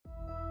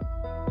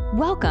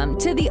Welcome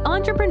to the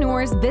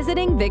Entrepreneurs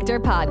Visiting Victor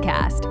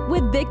podcast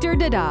with Victor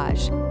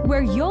Dadage,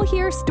 where you'll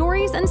hear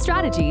stories and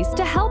strategies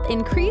to help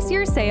increase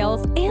your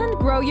sales and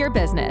grow your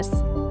business.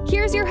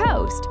 Here's your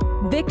host,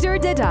 Victor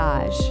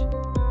Dadage.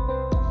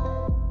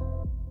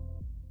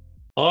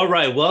 All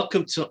right,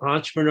 welcome to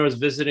Entrepreneurs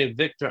Visiting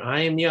Victor.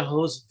 I am your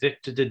host,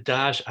 Victor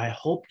Dadage. I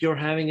hope you're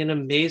having an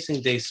amazing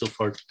day so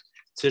far.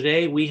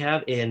 Today, we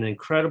have an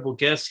incredible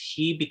guest.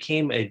 He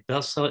became a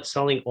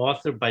best-selling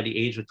author by the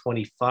age of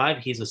 25.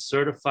 He's a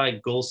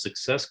certified goal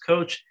success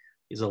coach.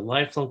 He's a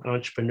lifelong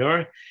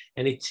entrepreneur,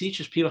 and he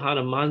teaches people how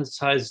to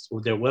monetize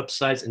their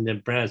websites and their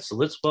brands. So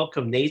let's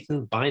welcome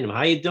Nathan Bynum. How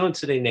are you doing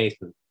today,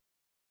 Nathan?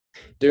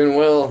 Doing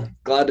well.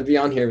 Glad to be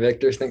on here,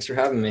 Victor. Thanks for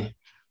having me.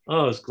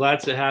 Oh, it's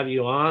glad to have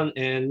you on.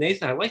 And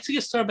Nathan, I'd like to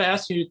get started by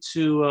asking you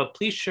to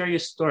please share your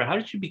story. How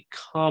did you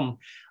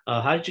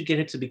get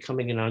into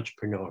becoming an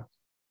entrepreneur?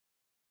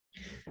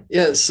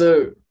 Yeah,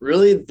 so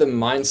really the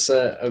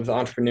mindset of the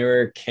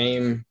entrepreneur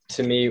came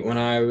to me when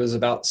I was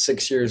about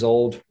 6 years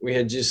old. We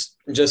had just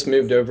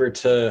moved over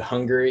to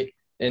Hungary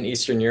in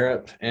Eastern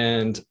Europe,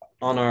 and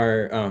on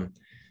our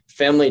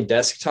family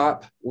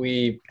desktop,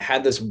 we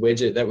had this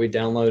widget that we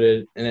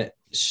downloaded, and it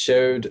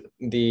showed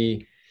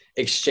the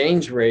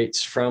exchange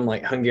rates from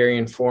like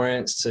Hungarian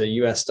forints to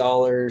US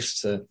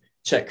dollars to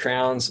Czech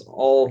crowns,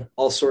 all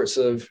sorts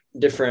of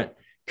different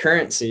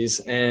currencies.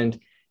 And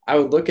I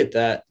would look at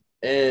that,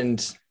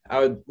 and I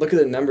would look at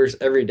the numbers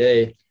every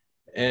day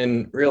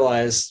and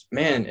realize,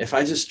 man, if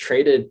I just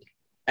traded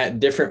at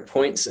different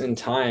points in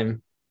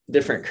time,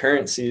 different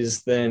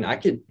currencies, then I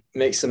could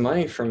make some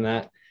money from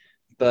that.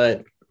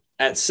 But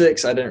at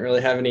 6, I didn't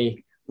really have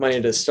any money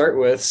to start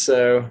with.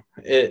 So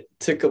it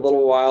took a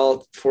little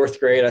while. 4th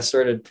grade, I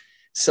started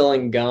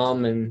selling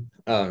gum and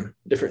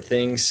different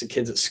things to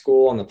kids at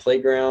school on the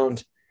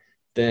playground.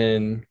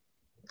 Then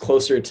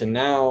closer to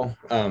now,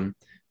 a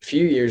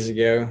few years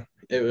ago,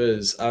 I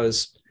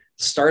was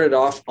started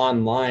off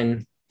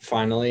online,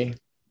 finally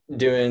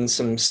doing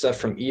some stuff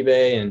from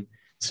eBay and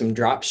some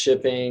drop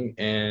shipping.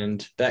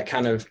 And that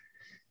kind of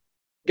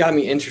got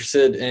me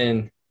interested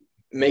in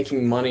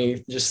making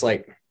money just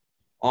like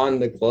on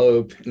the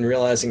globe and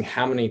realizing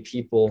how many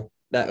people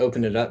that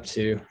opened it up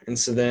to. And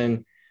so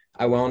then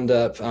I wound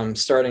up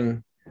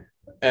starting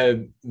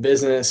a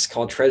business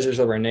called Treasures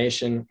of Our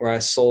Nation, where I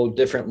sold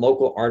different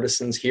local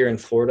artisans here in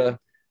Florida,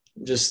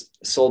 just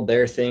sold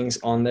their things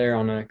on there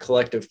on a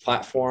collective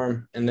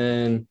platform. And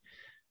then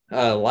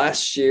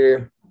last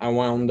year, I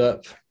wound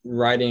up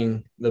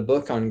writing the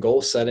book on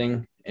goal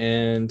setting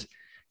and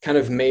kind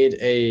of made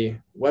a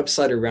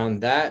website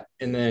around that,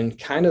 and then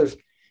kind of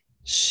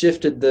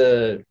shifted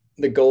the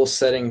goal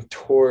setting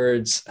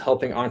towards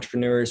helping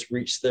entrepreneurs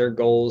reach their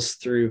goals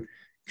through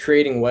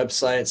creating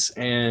websites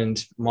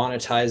and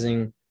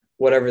monetizing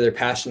whatever their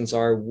passions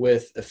are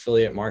with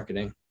affiliate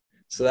marketing.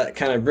 So that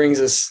kind of brings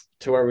us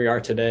to where we are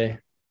today.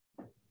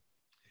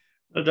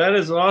 That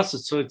is awesome.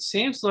 So it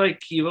seems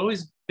like you've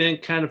always been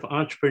kind of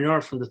entrepreneur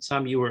from the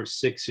time you were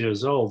 6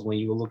 years old, when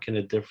you were looking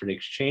at different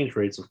exchange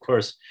rates. Of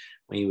course,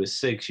 when you were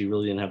 6, you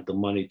really didn't have the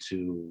money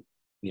to,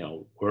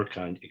 work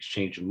on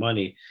exchanging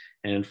money.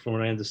 And from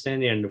what I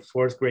understand, in the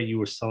 4th grade, you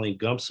were selling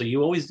gum. So you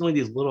were always doing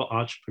these little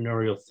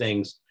entrepreneurial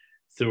things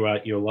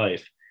throughout your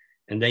life.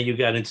 And then you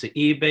got into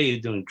eBay, you're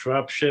doing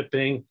drop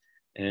shipping,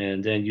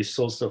 and then you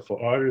sold stuff for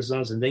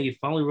artisans. And then you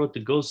finally wrote the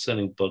goal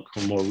setting book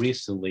more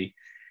recently.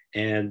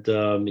 And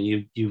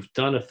you've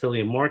done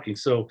affiliate marketing.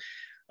 So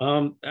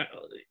tell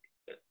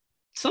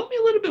me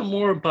a little bit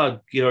more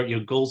about your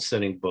goal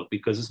setting book,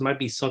 because this might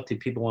be something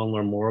people want to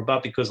learn more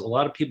about, because a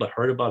lot of people have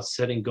heard about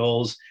setting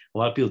goals. A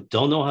lot of people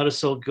don't know how to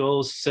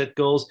set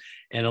goals.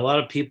 And a lot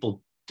of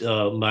people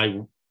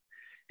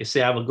they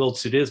say I have a goal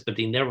to this, but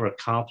they never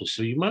accomplish.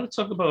 So you might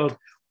talk about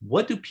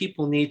what do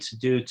people need to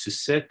do to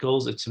set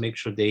goals and to make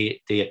sure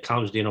they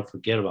accomplish, they don't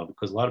forget about,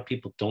 because a lot of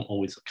people don't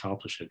always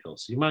accomplish their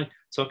goals. So you might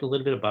talk a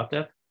little bit about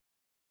that?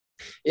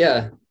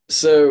 Yeah.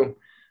 So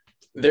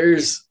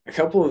there's a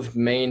couple of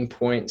main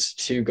points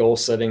to goal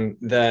setting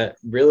that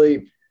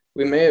really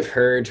we may have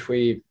heard.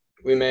 We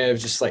may have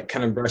just like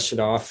kind of brushed it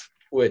off,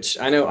 which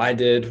I know I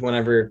did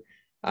whenever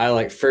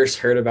I first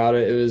heard about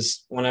it. It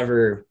was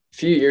whenever a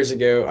few years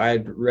ago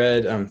I'd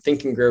read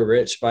Think and Grow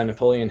Rich by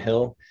Napoleon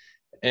Hill.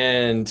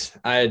 And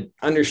I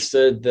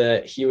understood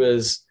that he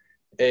was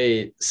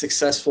a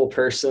successful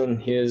person.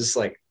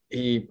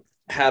 He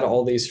had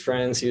all these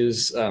friends. He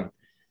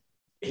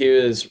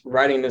was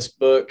writing this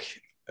book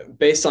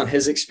based on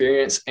his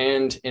experience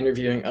and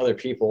interviewing other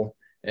people.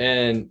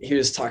 And he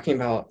was talking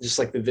about just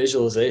like the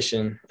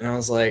visualization. And I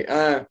was like,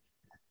 that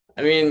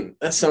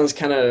sounds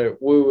kind of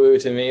woo-woo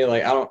to me.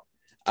 Like, I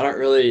don't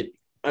really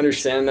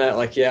understand that.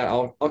 Like, yeah,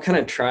 I'll kind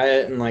of try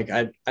it. And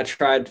I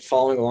tried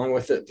following along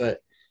with it, but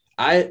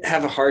I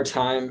have a hard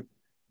time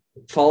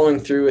following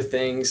through with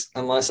things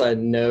unless I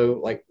know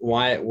like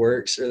why it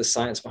works or the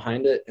science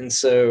behind it. And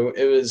so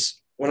it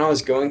was when I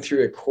was going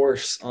through a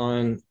course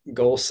on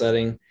goal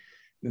setting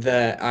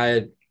that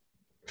I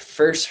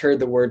first heard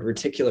the word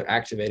reticular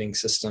activating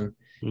system.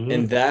 Mm-hmm.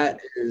 And that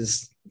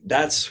is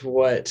that's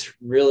what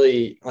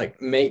really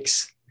like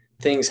makes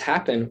things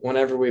happen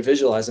whenever we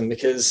visualize them.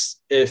 Because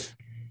if,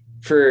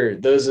 for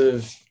those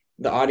of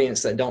the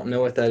audience that don't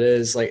know what that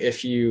is, like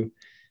if you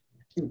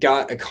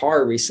got a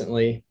car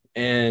recently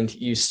and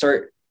you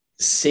start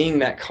seeing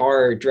that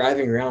car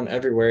driving around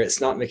everywhere,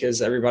 it's not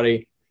because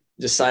everybody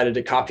decided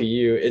to copy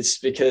you. It's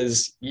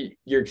because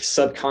your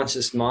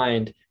subconscious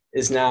mind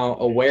is now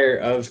aware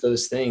of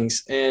those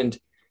things. And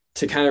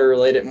to kind of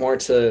relate it more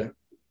to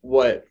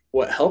what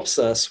helps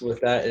us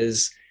with that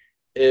is,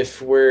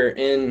 if we're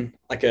in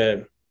like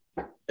a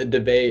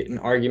debate, an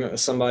argument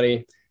with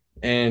somebody,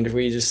 and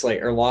we just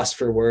like are lost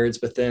for words,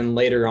 but then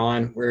later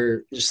on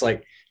we're just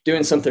like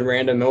doing something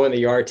random, mowing the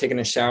yard, taking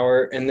a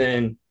shower, and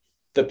then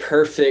the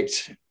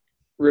perfect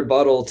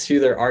rebuttal to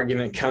their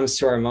argument comes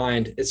to our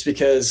mind. It's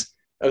because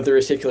of the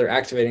reticular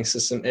activating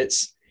system.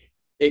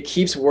 It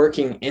keeps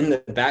working in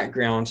the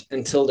background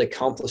until it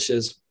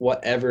accomplishes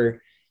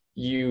whatever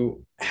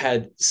you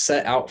had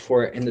set out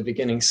for it in the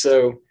beginning.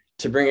 So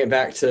to bring it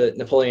back to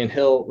Napoleon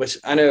Hill, which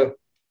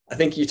I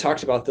think you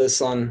talked about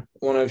this on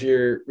one of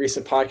your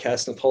recent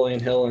podcasts, Napoleon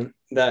Hill and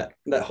that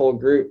whole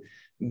group,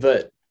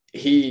 but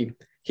he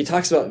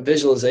talks about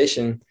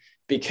visualization,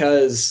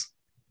 because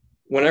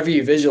whenever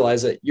you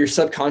visualize it, your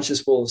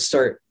subconscious will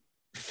start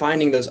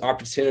finding those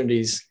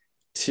opportunities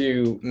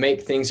to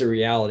make things a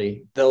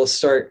reality. They'll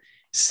start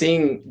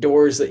seeing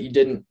doors that you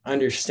didn't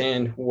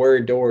understand were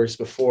doors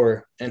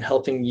before, and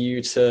helping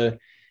you to,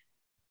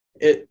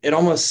 it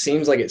almost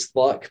seems like it's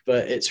luck,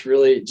 but it's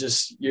really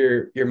just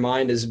your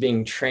mind is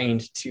being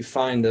trained to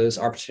find those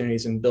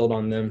opportunities and build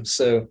on them.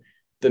 So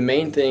the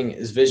main thing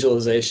is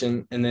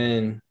visualization. And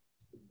then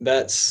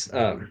that's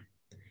do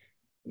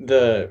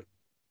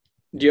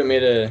you want me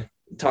to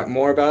talk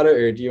more about it,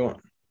 or do you want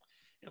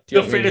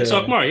feel free to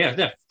talk more? Yeah,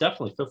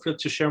 definitely feel free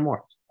to share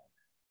more.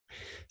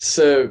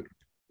 So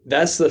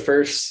that's the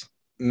first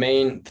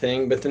main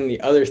thing. But then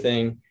the other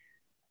thing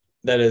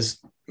that is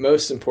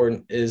most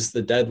important is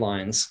the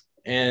deadlines.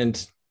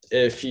 And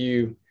if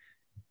you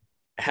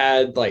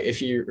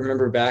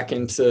remember back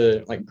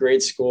into like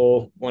grade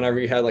school, whenever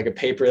you had like a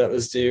paper that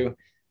was due,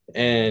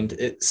 and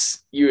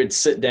you would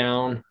sit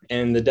down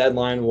and the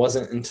deadline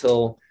wasn't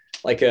until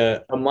like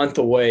a month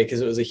away, because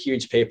it was a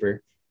huge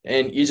paper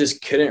and you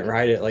just couldn't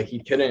write it. Like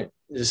you couldn't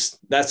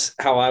that's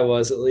how I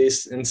was, at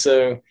least. And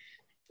so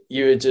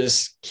you would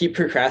just keep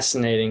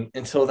procrastinating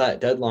until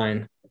that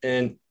deadline.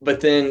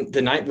 But then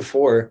the night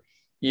before,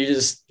 you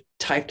just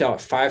typed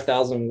out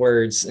 5,000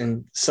 words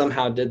and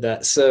somehow did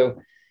that.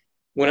 So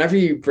whenever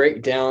you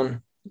break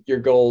down your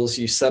goals,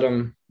 you set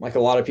them, like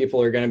a lot of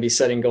people are going to be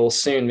setting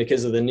goals soon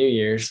because of the New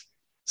Year's.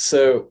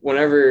 So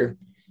whenever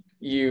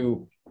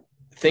you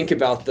think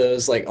about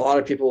those, like a lot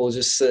of people will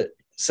just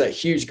set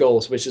huge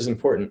goals, which is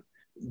important,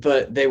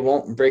 but they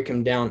won't break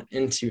them down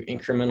into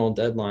incremental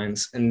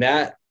deadlines. And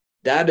that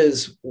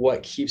is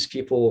what keeps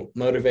people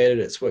motivated.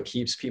 It's what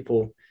keeps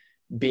people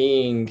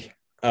being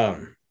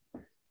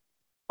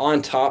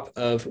on top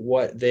of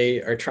what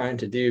they are trying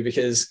to do,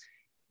 because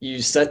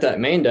you set that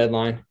main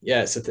deadline.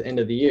 Yeah, it's at the end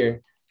of the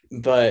year,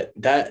 but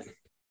that,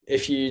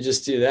 if you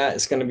just do that,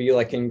 it's going to be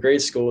like in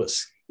grade school.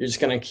 You're just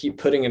going to keep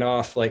putting it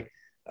off. Like,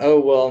 oh,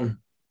 well,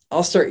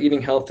 I'll start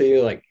eating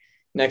healthy like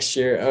next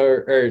year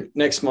or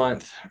next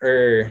month,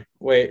 or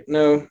wait,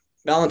 no,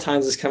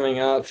 Valentine's is coming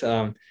up.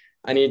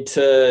 I need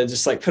to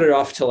just like put it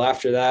off till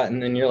after that.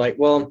 And then you're like,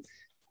 well,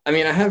 I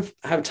mean, I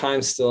have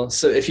time still.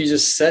 So if you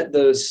just set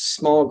those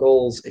small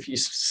goals, if you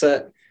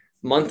set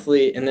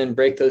monthly and then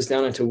break those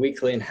down into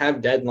weekly and have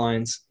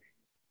deadlines,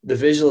 the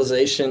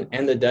visualization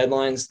and the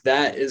deadlines,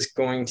 that is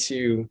going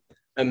to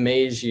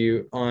amaze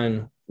you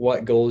on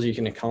what goals you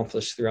can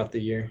accomplish throughout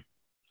the year.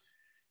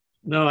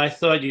 No, I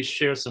thought you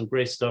shared some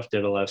great stuff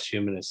there the last few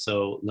minutes.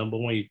 So number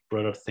one, you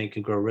brought up Think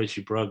and Grow Rich.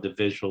 You brought up the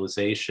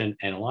visualization.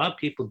 And a lot of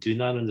people do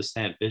not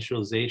understand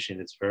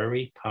visualization. It's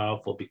very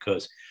powerful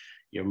because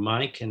your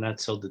mind cannot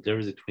tell the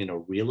difference between a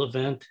real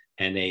event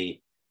and a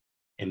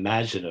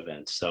imagined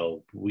event.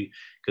 So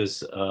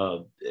because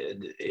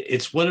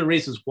it's one of the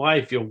reasons why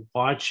if you're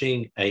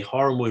watching a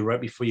horror movie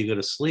right before you go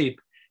to sleep,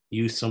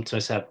 you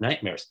sometimes have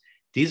nightmares.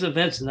 These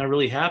events do not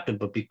really happen,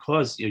 but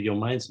because your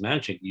mind's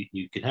magic,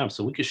 you can have them.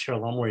 So we could share a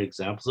lot more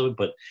examples of it,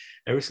 but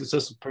every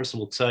successful person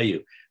will tell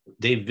you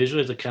they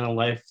visualized the kind of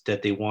life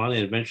that they wanted,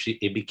 and eventually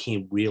it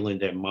became real in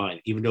their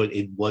mind, even though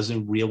it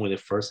wasn't real when it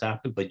first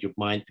happened, but your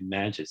mind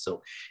imagined.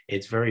 So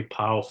it's very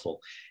powerful.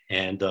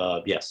 And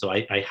so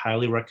I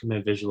highly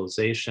recommend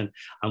visualization.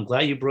 I'm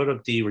glad you brought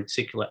up the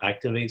reticular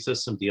activating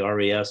system, the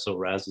RAS, or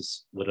RAS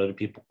is what other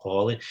people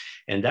call it.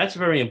 And that's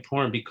very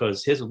important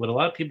because what a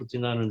lot of people do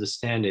not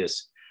understand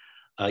is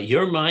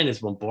your mind is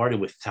bombarded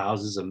with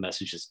thousands of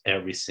messages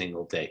every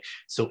single day.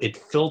 So it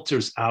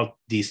filters out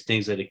these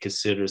things that it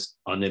considers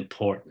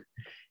unimportant.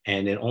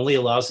 And it only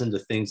allows them the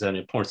things that are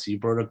important. So you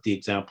brought up the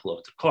example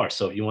of the car.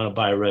 So if you want to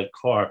buy a red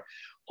car,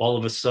 all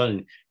of a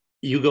sudden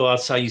you go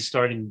outside, you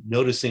start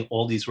noticing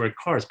all these red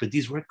cars, but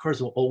these red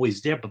cars were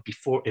always there. But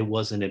before, it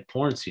wasn't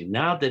important to you.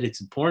 Now that it's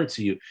important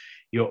to you,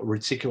 your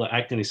reticular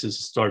activating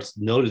system starts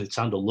noticing, it's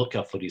on the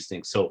lookout for these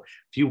things. So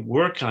if you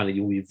work on it,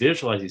 you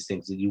visualize these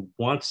things, and you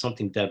want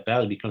something that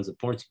badly becomes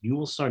important, you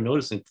will start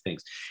noticing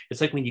things.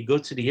 It's like when you go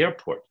to the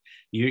airport,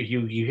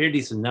 you hear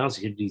these announcements,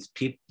 you hear these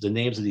people, the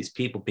names of these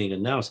people being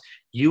announced,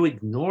 you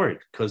ignore it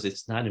because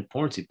it's not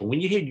important. But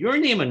when you hear your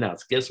name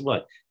announced, guess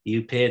what?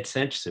 You pay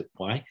attention to it.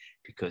 Why?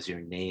 Because your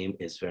name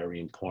is very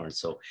important.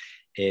 So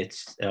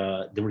it's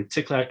the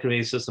reticular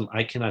activating system.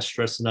 I cannot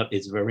stress enough.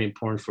 It's very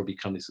important for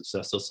becoming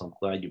successful. So I'm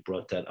glad you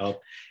brought that up.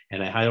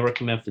 And I highly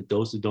recommend, for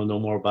those who don't know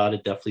more about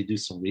it, definitely do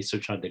some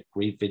research on the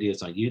great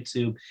videos on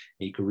YouTube. And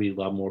you can read a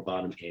lot more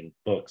about them in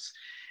books.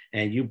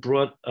 And you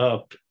brought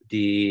up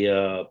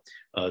the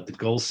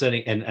goal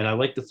setting. And I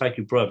like the fact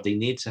you brought up, they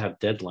need to have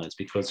deadlines,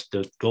 because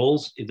the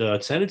goals, the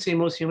tendency in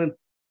most human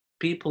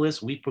people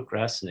is we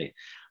procrastinate.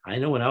 I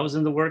know when I was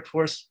in the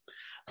workforce,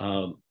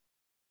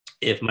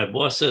 if my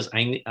boss says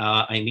I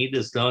need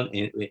this done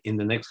in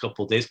the next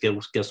couple of days,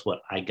 guess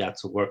what? I got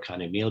to work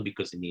on a meal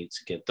because it needs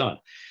to get done.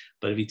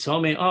 But if you tell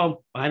me,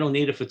 oh, I don't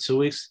need it for 2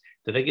 weeks,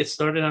 did I get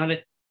started on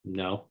it?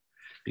 No,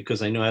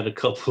 because I know I had a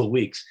couple of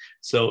weeks.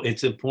 So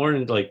it's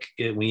important, like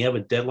when you have a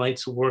deadline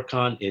to work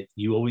on it,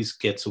 you always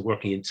get to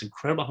work. And it's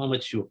incredible how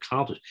much you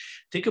accomplish.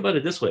 Think about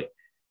it this way.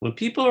 When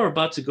people are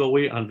about to go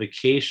away on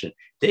vacation,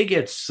 they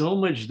get so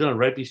much done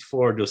right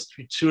before those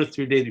 2 or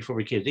 3 days before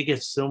vacation. They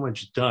get so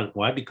much done.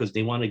 Why? Because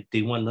they want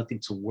nothing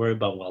to worry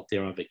about while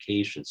they're on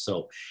vacation.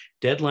 So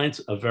deadlines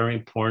are very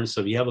important.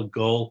 So if you have a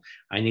goal,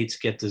 I need to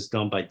get this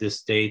done by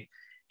this date.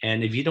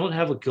 And if you don't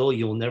have a goal,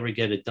 you'll never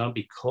get it done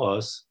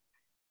because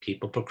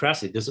people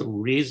procrastinate. There's a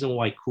reason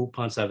why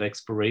coupons have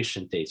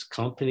expiration dates.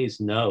 Companies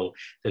know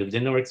that if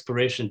there are no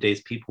expiration dates,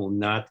 people will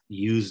not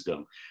use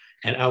them.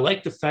 And I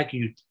like the fact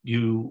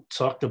you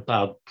talked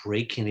about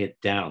breaking it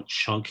down,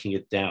 chunking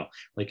it down.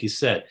 Like you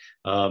said,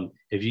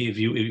 if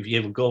you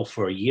have a goal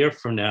for a year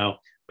from now,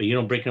 but you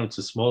don't break it up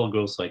into smaller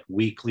goals like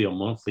weekly or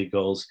monthly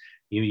goals,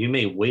 you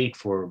may wait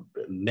for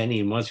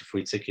many months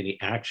before you take any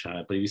action on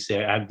it. But if you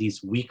say, I have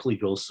these weekly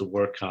goals to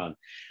work on,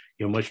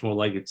 you're much more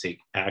likely to take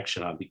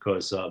action on,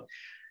 because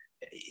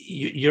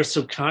your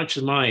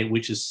subconscious mind,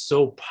 which is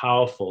so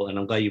powerful, and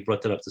I'm glad you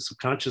brought that up. The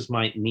subconscious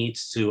mind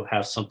needs to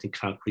have something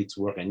concrete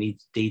to work on. I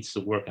need dates to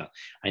work on.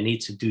 I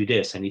need to do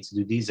this. I need to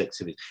do these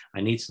activities.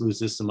 I need to lose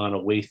this amount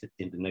of weight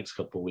in the next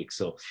couple of weeks.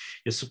 So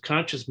your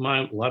subconscious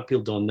mind, a lot of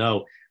people don't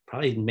know,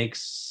 probably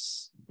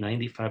makes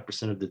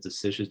 95% of the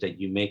decisions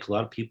that you make. A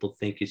lot of people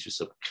think it's your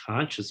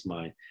subconscious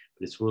mind,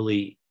 but it's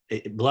really,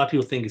 a lot of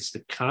people think it's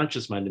the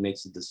conscious mind that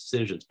makes the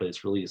decisions, but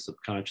it's really a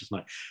subconscious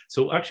mind.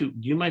 So actually,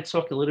 you might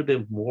talk a little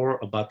bit more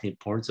about the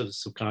importance of the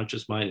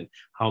subconscious mind and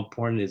how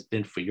important it's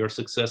been for your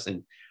success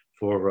and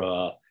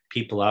for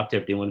people out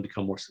there, if they want to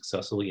become more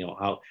successful,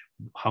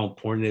 how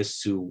important it is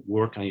to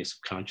work on your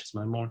subconscious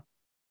mind more.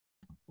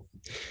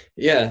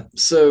 Yeah.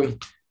 So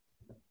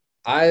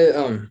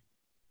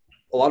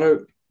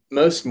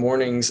most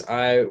mornings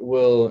I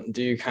will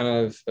do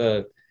kind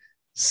of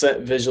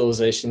set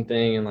visualization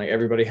thing, and like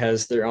everybody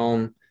has their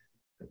own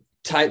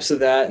types of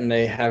that and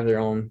they have their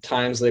own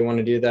times they want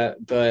to do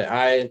that. But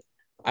I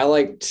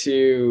like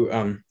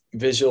to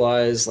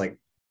visualize like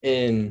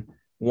in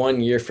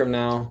 1 year from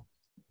now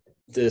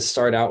to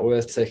start out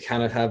with, to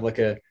kind of have like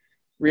a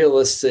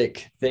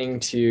realistic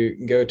thing to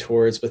go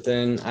towards. But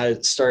then I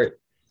start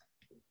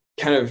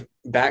kind of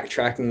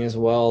backtracking as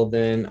well.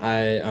 Then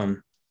I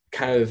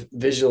kind of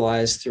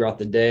visualize throughout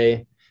the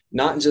day,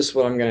 not just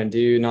what I'm going to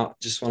do, not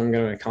just what I'm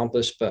going to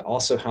accomplish, but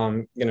also how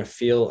I'm going to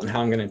feel and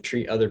how I'm going to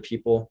treat other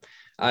people.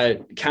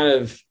 I kind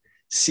of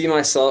see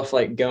myself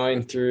like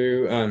going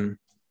through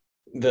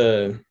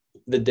the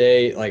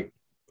day, like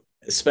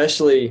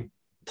especially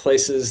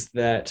places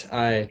that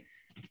I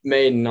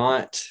may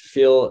not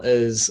feel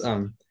as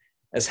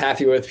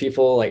happy with,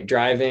 people like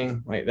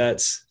driving, like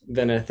that's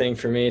been a thing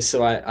for me.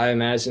 So I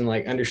imagine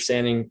like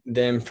understanding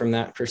them from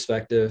that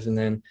perspective. And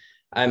then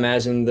I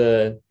imagine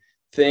the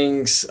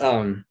things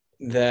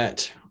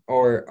that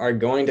are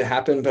going to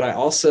happen. But I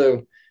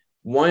also,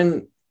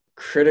 one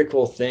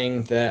critical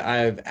thing that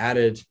I've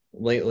added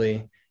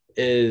lately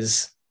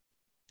is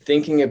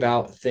thinking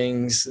about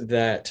things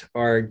that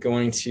are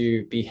going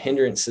to be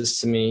hindrances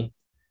to me,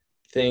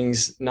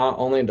 things, not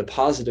only the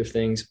positive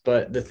things,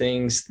 but the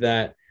things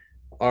that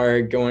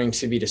are going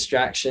to be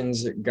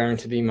distractions, are going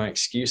to be my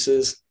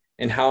excuses,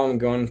 and how I'm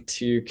going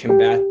to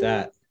combat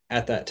that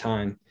at that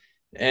time.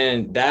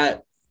 And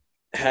that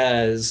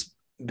has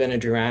been a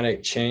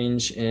dramatic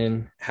change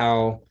in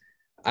how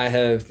I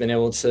have been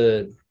able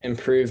to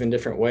improve in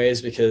different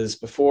ways, because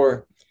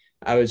before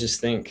I would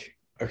just think,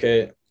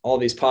 okay, all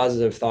these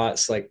positive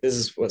thoughts, like this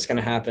is what's going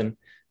to happen,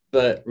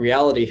 but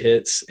reality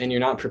hits and you're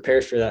not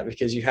prepared for that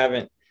because you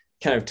haven't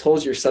kind of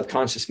told your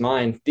subconscious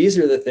mind, these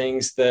are the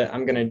things that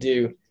I'm going to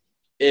do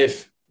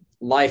if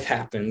life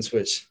happens,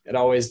 which it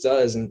always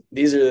does. And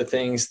these are the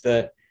things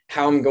that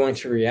how I'm going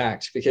to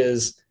react,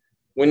 because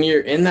when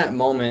you're in that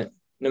moment,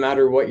 no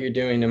matter what you're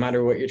doing, no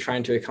matter what you're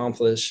trying to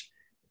accomplish,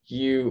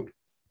 you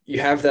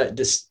have that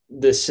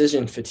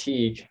decision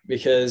fatigue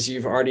because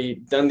you've already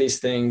done these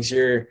things.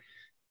 You're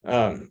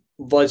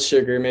blood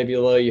sugar may be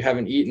low, you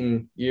haven't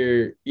eaten,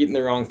 you're eating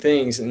the wrong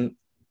things, and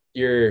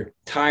you're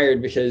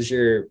tired because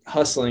you're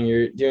hustling,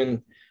 you're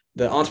doing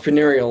the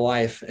entrepreneurial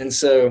life. And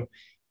so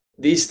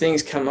these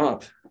things come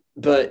up.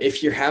 But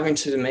if you're having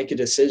to make a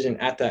decision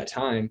at that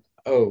time,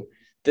 oh,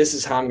 this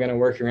is how I'm going to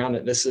work around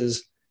it, this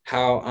is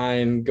how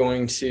I'm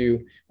going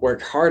to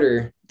work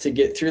harder to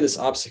get through this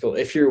obstacle.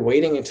 If you're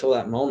waiting until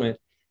that moment,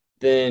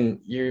 then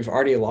you've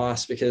already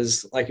lost,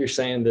 because like you're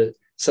saying, the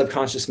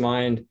subconscious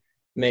mind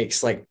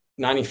makes like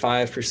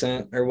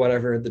 95% or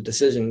whatever the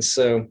decisions.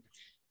 So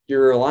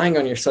you're relying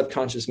on your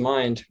subconscious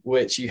mind,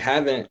 which you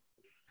haven't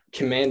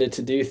commanded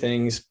to do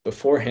things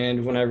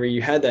beforehand whenever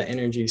you had that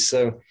energy.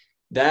 So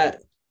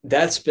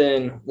that's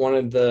been one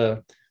of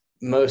the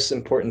most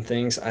important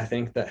things I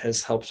think that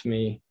has helped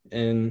me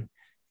in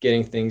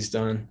getting things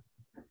done.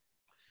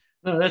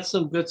 No, that's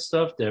some good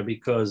stuff there,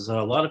 because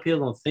a lot of people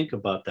don't think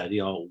about that.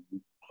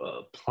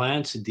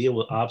 Plan to deal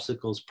with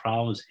obstacles,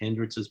 problems,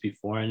 hindrances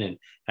beforehand, and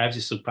have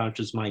your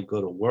subconscious mind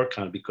go to work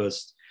on it.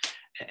 Because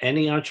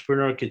any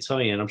entrepreneur can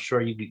tell you, and I'm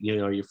sure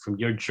you from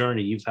your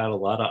journey, you've had a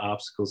lot of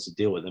obstacles to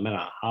deal with. No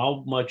matter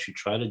how much you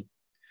try to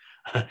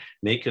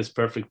make as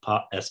perfect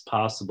as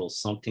possible,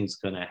 something's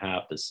going to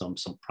happen. Some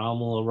problem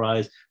will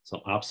arise,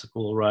 some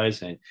obstacle will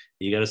arise, and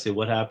you got to say,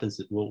 what happens?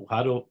 Well,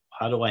 how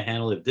do I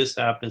handle if this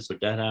happens or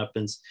that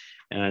happens?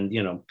 And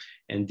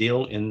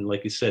and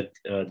like you said,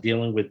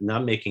 dealing with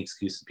not making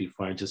excuses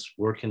before and just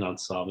working on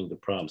solving the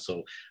problem.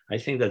 So I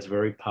think that's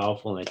very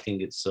powerful, and I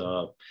think it's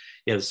the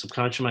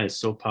subconscious mind is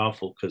so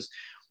powerful, because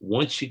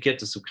once you get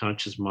the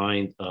subconscious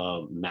mind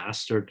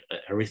mastered,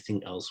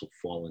 everything else will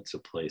fall into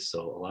place. So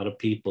a lot of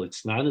people,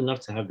 it's not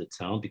enough to have the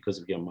talent, because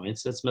if your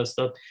mindset's messed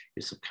up,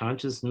 your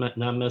subconscious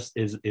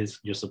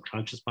your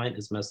subconscious mind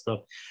is messed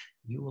up,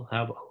 you will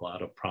have a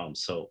lot of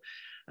problems. So,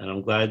 and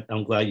I'm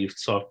glad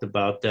you've talked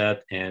about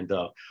that. And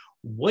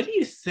what do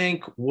you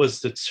think was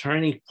the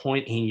turning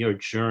point in your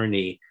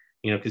journey?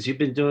 Because you've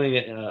been doing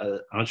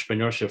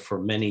entrepreneurship for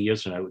many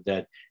years now. What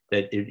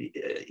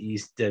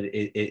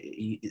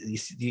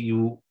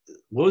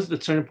was the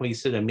turning point you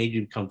said that made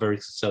you become very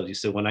successful? You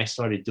said, when I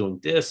started doing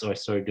this or I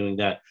started doing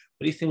that.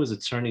 What do you think was a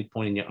turning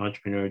point in your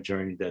entrepreneurial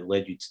journey that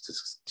led you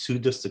to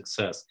the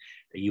success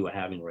that you are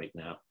having right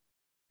now?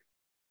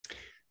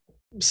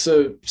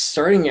 So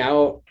starting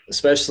out,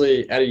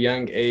 especially at a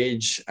young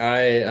age,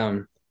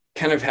 I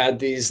kind of had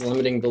these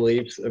limiting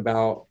beliefs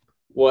about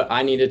what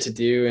I needed to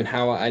do and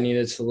how I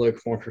needed to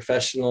look more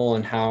professional,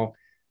 and how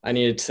I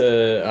needed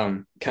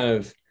to kind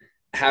of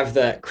have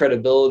that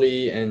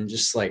credibility and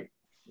just like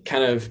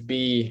kind of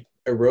be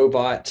a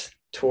robot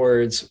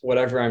towards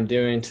whatever I'm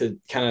doing, to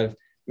kind of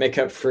make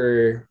up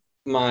for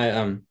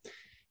my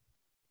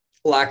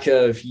lack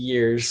of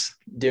years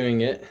doing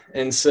it.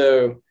 And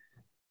so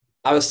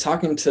I was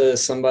talking to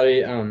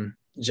somebody,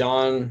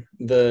 John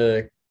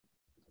Davis,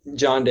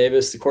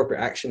 the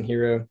corporate action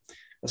hero. I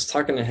was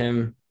talking to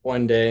him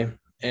one day,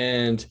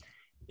 and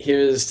he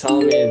was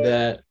telling me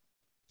that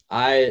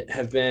I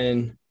have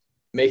been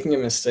making a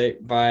mistake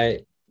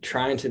by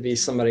trying to be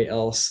somebody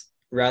else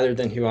rather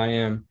than who I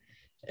am.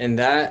 And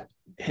that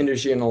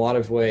hinders you in a lot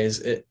of ways.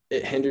 It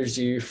hinders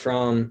you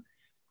from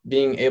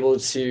being able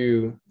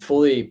to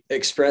fully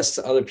express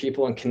to other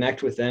people and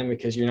connect with them,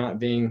 because you're not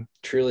being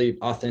truly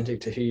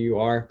authentic to who you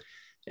are.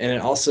 And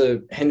it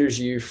also hinders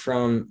you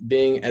from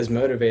being as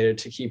motivated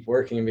to keep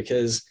working,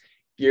 because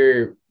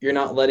you're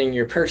not letting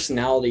your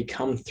personality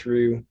come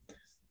through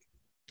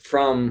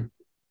from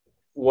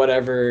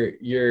whatever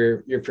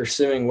you're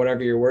pursuing,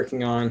 whatever you're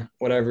working on,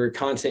 whatever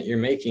content you're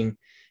making.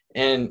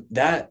 And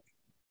that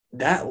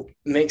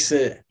makes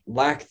it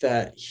lack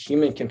that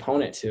human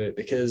component to it,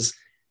 because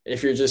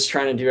if you're just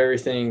trying to do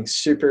everything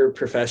super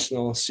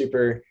professional,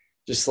 super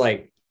just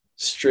like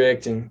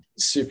strict and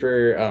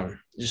super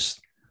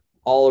just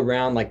all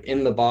around like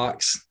in the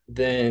box,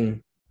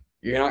 then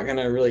you're not going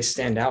to really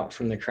stand out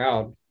from the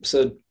crowd.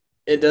 So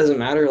it doesn't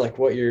matter like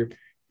what your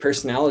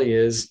personality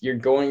is, you're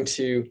going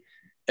to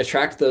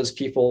attract those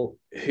people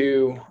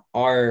who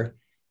are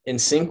in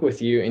sync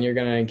with you, and you're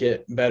going to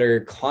get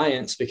better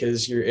clients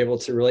because you're able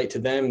to relate to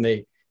them.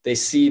 They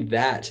see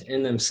that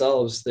in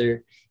themselves.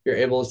 You're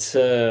able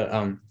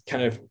to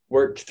kind of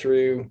work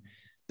through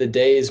the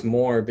days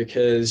more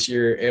because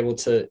you're able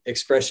to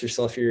express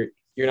yourself. You're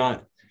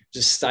not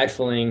just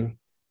stifling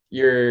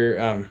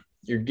your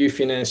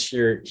goofiness,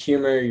 your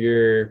humor,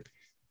 your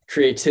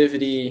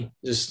creativity,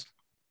 just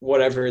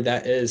whatever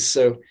that is.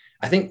 So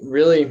I think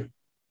really,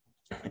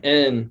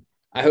 and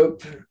I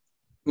hope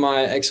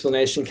my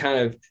explanation kind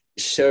of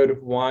showed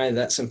why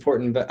that's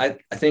important, but I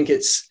think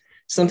it's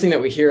something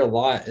that we hear a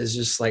lot is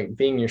just like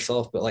being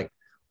yourself, but like,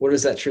 what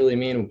does that truly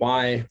mean?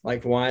 Why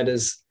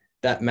does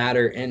that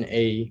matter in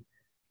a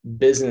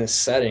business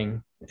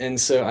setting? And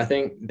so I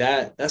think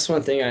that's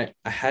one thing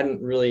I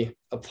hadn't really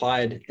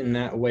applied in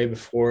that way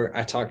before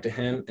I talked to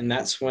him. And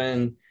that's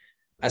when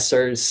I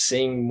started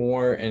seeing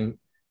more and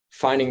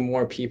finding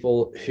more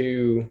people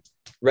who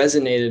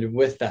resonated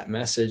with that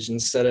message,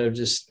 instead of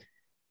just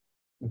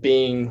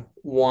being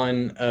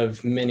one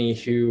of many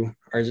who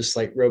are just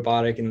like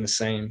robotic and the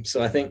same.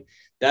 So I think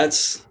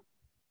that's,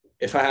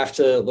 if I have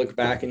to look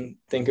back and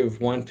think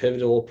of one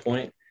pivotal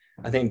point,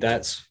 I think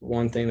that's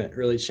one thing that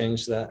really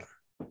changed that.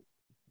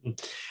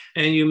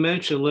 And you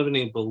mentioned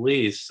limiting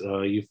beliefs.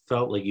 You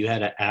felt like you had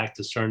to act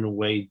a certain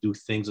way, do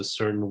things a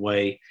certain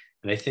way.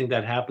 And I think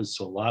that happens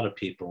to a lot of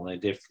people.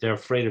 And if they're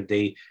afraid if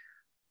they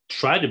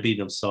try to be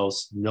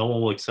themselves, no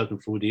one will accept them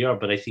for who they are.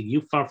 But I think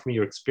you found from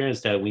your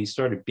experience that when you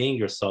started being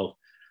yourself,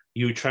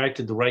 you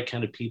attracted the right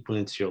kind of people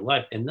into your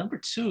life. And number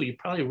two, you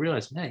probably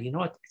realized, man, you know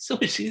what? It's so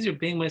much easier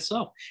being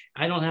myself.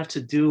 I don't have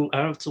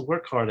to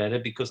work hard at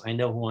it because I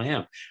know who I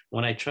am.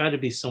 When I try to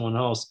be someone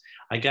else,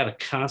 I got to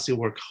constantly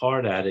work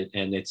hard at it.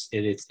 And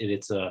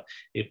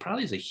it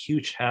probably is a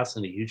huge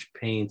hassle and a huge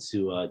pain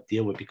to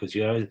deal with, because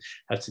you always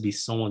have to be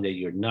someone that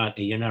you're not,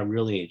 and you're not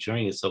really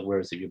enjoying yourself.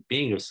 Whereas if you're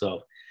being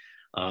yourself,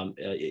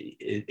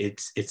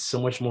 it's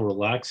so much more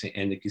relaxing.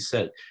 And like you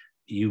said,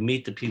 you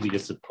meet the people you're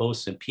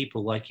supposed to, and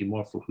people like you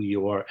more for who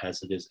you are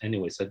as it is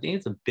anyway. So I think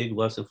it's a big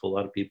lesson for a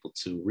lot of people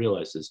to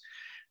realize is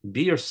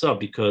be yourself,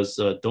 because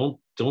don't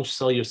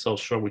sell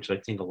yourself short, which I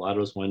think a lot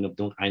of us wind up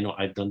doing. I know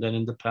I've done that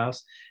in the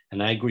past,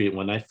 and I agree.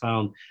 When I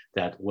found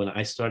that when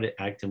I started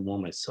acting more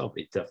myself,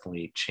 it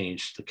definitely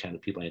changed the kind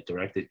of people I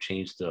interacted,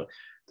 changed the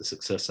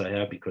success I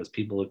have, because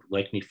people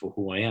like me for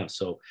who I am.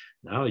 So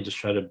now I just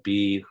try to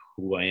be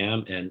who I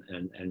am,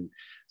 and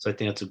so I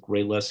think that's a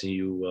great lesson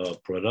you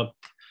brought up.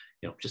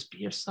 Just be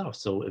yourself.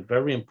 So a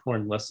very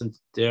important lesson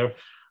there.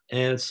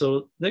 And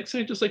so next thing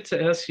I'd just like to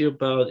ask you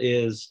about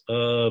is,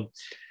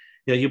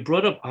 you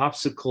brought up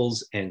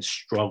obstacles and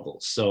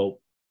struggles. So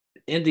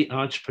in the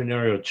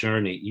entrepreneurial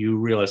journey, you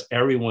realize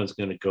everyone's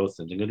going to go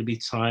through them. There are going to be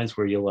times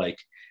where you're like,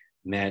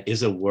 man,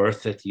 is it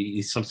worth it?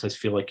 You sometimes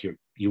feel like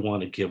you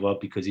want to give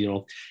up because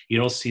you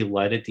don't see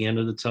light at the end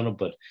of the tunnel.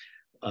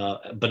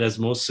 But as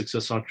most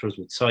successful entrepreneurs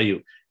will tell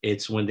you,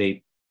 it's when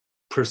they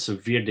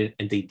persevered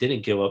and they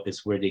didn't give up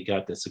is where they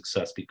got the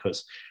success.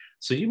 Because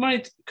I'm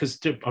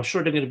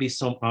sure there are going to be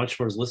some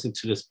entrepreneurs listening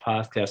to this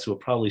podcast who are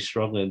probably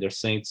struggling. They're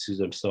saying to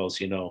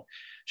themselves,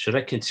 should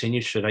I continue?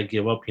 Should I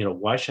give up?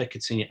 Why should I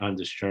continue on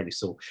this journey?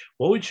 So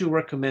what would you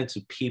recommend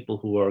to people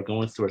who are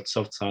going through a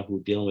tough time, who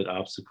are dealing with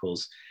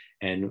obstacles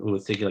and who are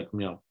thinking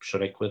like,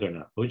 should I quit or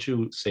not? What would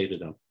you say to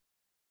them?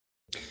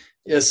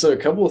 Yeah, so a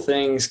couple of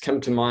things come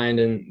to mind.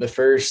 And the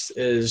first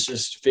is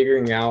just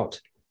figuring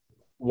out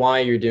why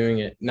you're doing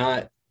it,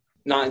 not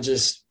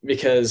just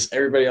because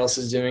everybody else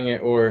is doing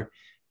it, or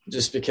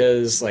just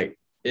because like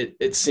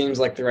it seems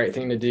like the right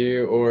thing to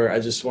do, or I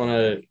just want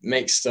to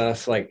make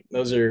stuff. Like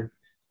those are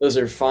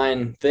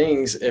fine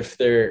things if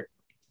they're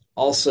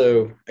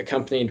also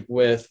accompanied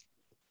with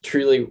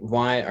truly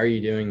why are you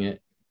doing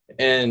it.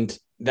 And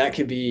that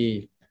could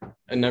be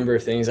a number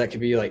of things. That could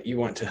be like you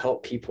want to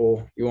help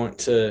people, you want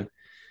to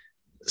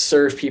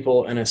serve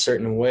people in a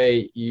certain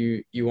way,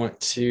 you want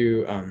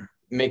to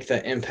make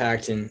that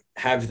impact and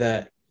have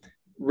that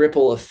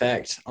ripple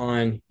effect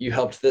on, you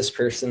helped this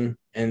person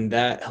and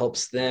that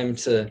helps them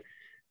to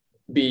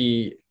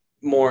be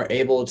more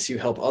able to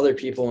help other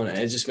people, and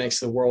it just makes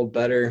the world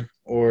better.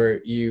 Or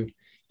you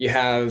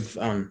have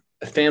a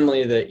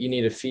family that you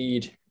need to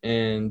feed,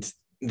 and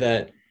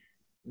that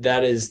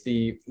is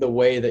the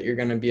way that you're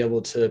going to be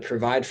able to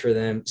provide for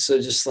them. So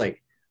just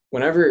like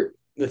whenever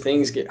the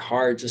things get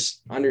hard,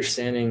 just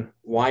understanding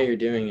why you're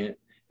doing it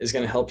is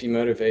going to help you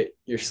motivate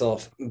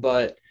yourself.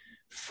 But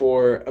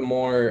for a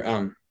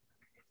more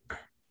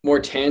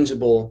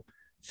tangible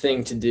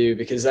thing to do,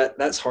 because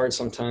that's hard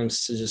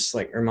sometimes to just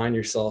like remind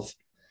yourself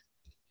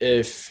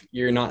if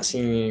you're not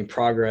seeing any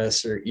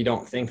progress or you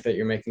don't think that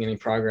you're making any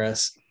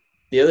progress.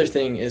 The other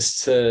thing is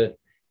to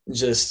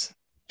just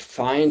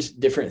find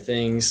different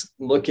things,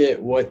 look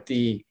at what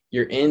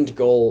your end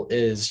goal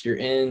is, your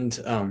end,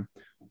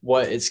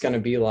 what it's going to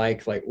be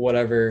like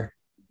whatever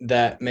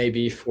that may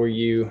be for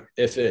you.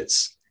 If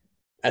it's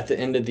at the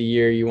end of the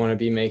year, you want to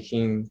be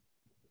making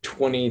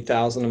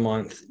 $20,000 a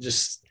month,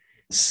 just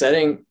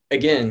setting,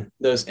 again,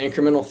 those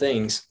incremental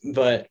things.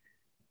 But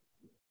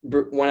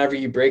whenever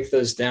you break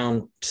those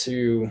down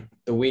to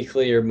the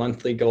weekly or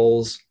monthly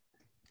goals,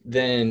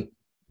 then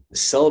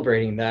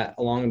celebrating that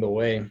along the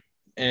way,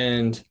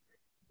 and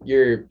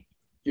you're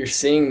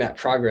seeing that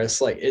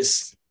progress. Like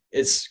it's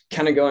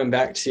kind of going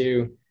back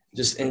to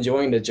just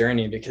enjoying the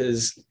journey,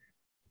 because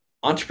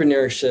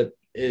entrepreneurship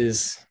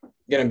is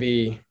going to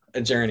be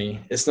a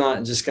journey. It's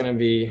not just going to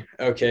be,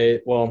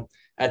 okay, well,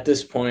 at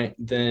this point,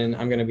 then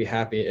I'm going to be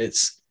happy.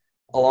 It's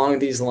along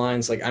these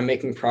lines, like I'm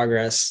making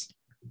progress,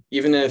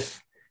 even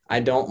if I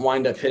don't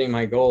wind up hitting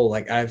my goal.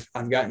 Like I've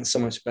gotten so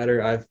much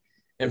better. I've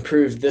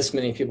improved this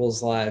many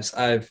people's lives.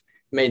 I've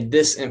made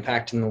this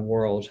impact in the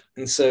world.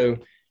 And so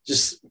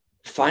just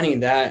finding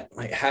that,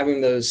 like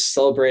having those,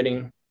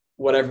 celebrating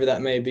whatever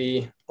that may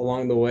be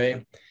along the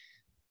way,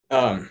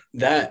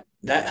 that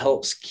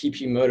helps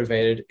keep you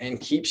motivated and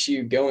keeps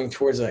you going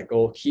towards that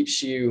goal,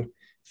 keeps you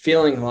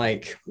feeling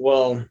like,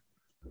 well,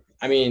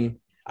 I mean,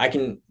 I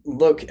can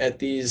look at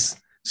these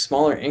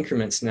smaller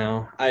increments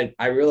now.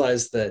 I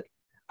realize that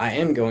I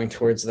am going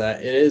towards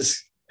that. It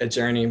is a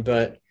journey,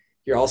 but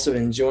you're also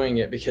enjoying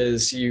it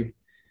because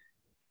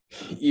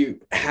you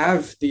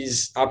have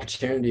these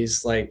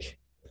opportunities like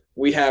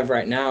we have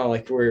right now,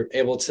 like we're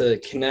able to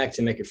connect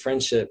and make a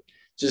friendship,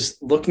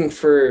 just looking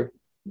for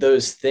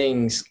those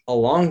things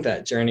along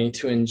that journey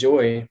to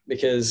enjoy.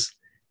 Because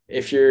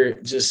if you're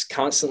just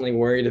constantly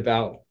worried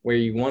about where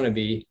you want to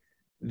be,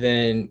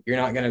 then you're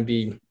not going to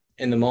be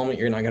in the moment.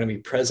 You're not going to be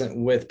present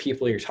with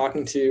people you're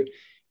talking to.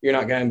 You're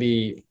not going to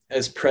be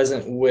as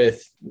present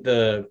with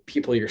the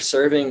people you're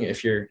serving.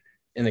 If you're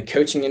in the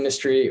coaching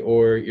industry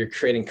or you're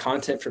creating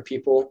content for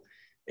people,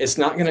 it's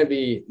not going to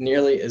be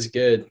nearly as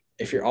good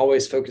if you're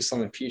always focused on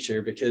the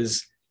future,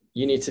 because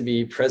you need to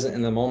be present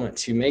in the moment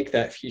to make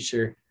that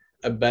future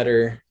a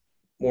better,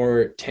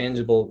 more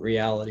tangible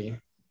reality.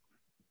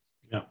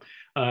 Yeah,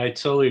 I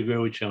totally agree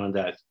with you on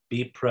that.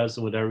 Be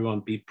present with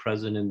everyone, be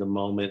present in the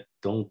moment.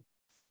 Don't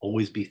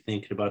always be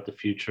thinking about the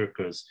future,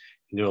 because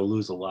you're going to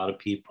lose a lot of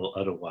people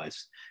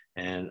otherwise.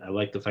 And I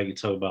like the fact you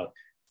talk about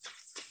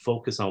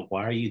focus on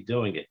why are you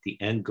doing it,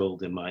 the end goal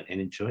in mind, and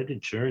enjoy the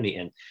journey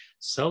and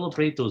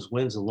celebrate those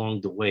wins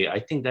along the way. I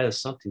think that is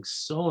something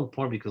so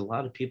important, because a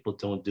lot of people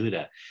don't do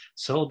that.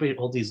 Celebrate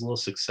all these little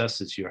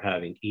successes you're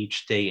having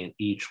each day and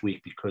each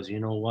week, because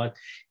you know what,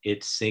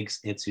 it sinks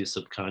into your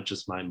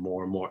subconscious mind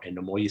more and more, and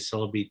the more you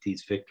celebrate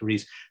these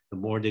victories, the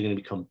more they're going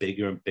to become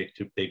bigger and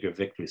bigger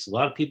victories. A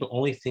lot of people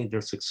only think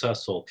they're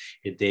successful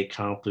if they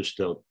accomplish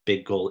the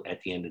big goal at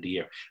the end of the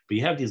year. But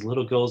you have these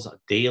little goals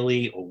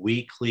daily or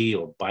weekly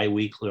or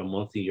bi-weekly or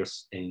monthly,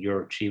 and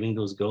you're achieving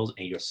those goals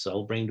and you're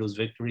celebrating those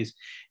victories,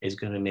 is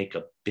going to make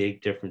a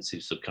big difference in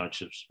your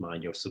subconscious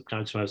mind. Your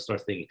subconscious mind will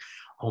start thinking,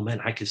 oh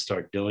man, I could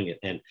start doing it.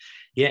 And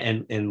yeah,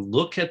 and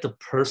look at the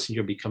person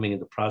you're becoming in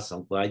the process.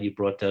 I'm glad you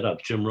brought that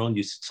up. Jim Rohn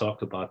used to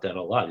talk about that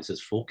a lot. He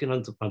says, focus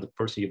on the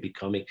person you're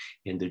becoming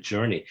in the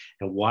journey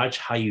and watch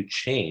how you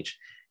change.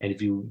 And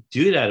if you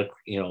do that,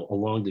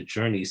 along the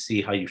journey, you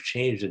see how you've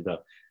changed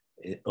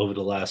over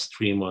the last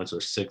 3 months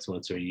or 6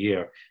 months or a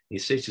year. And you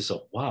say to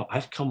yourself, wow,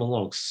 I've come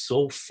along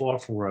so far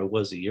from where I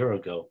was a year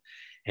ago.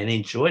 And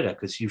enjoy that,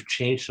 because you've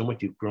changed so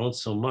much, you've grown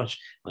so much,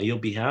 and you'll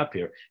be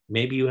happier.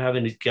 Maybe you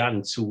haven't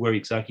gotten to where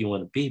exactly you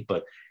want to be,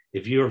 but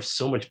if you're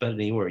so much better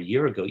than you were a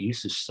year ago, you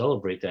should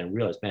celebrate that and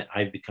realize, man,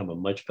 I've become a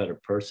much better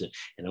person,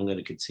 and I'm going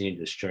to continue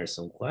this journey.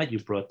 So I'm glad you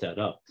brought that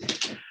up.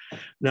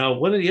 Now,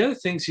 one of the other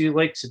things you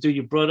like to do,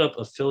 you brought up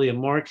affiliate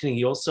marketing.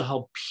 You also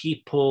help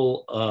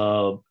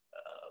people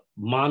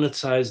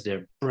monetize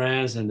their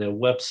brands and their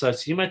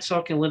websites. You might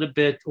talk a little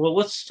bit. Well,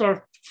 let's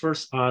start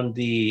first on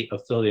the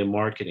affiliate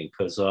marketing,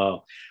 because there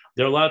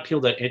are a lot of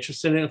people that are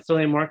interested in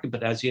affiliate marketing,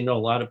 but as you know, a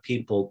lot of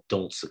people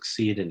don't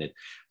succeed in it.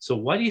 So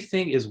what do you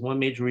think is one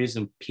major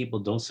reason people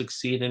don't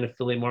succeed in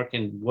affiliate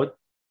marketing? What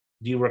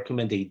do you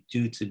recommend they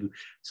do to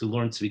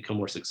learn to become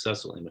more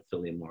successful in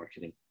affiliate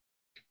marketing?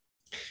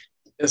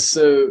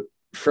 So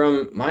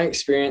from my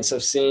experience,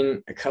 I've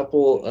seen a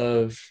couple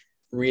of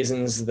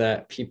reasons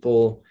that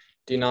people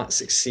do not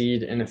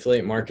succeed in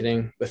affiliate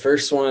marketing. The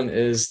first one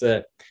is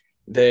that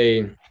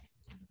they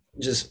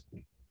just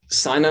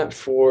sign up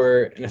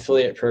for an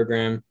affiliate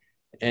program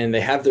and they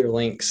have their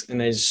links and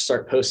they just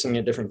start posting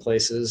at different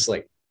places.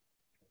 Like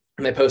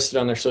they post it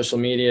on their social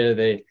media.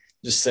 They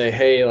just say,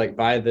 hey, like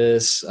buy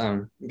this,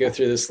 go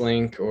through this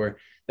link, or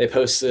they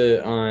post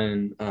it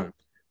on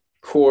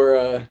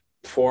Quora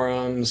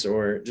forums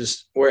or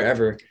just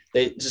wherever.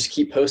 They just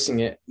keep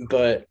posting it,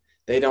 but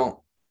they don't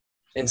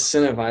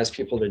incentivize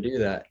people to do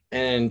that.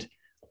 And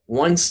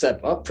one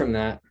step up from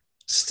that,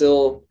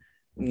 still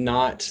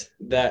not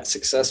that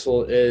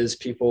successful, is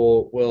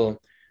people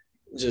will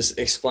just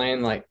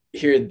explain like,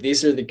 here,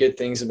 these are the good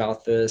things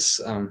about this,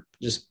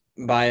 just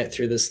buy it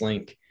through this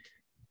link.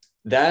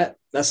 That's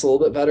a little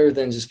bit better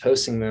than just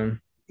posting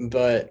them,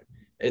 but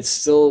it's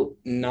still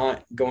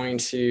not going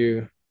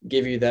to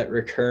give you that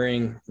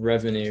recurring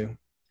revenue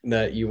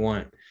that you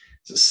want.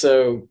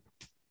 So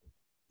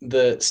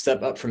the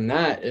step up from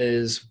that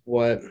is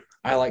what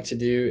I like to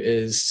do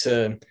is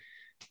to,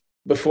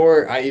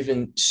 before I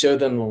even show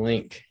them the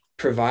link,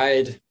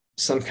 provide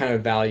some kind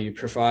of value,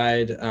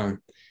 provide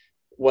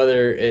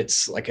whether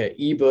it's like an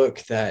ebook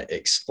that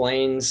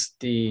explains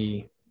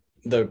the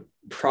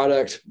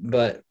product,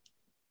 but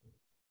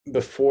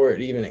before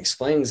it even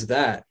explains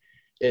that,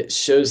 it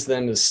shows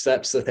them the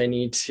steps that they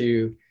need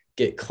to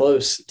get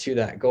close to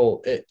that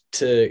goal,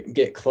 to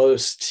get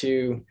close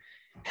to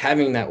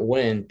having that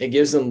win. It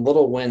gives them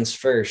little wins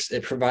first.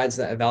 It provides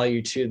that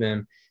value to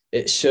them.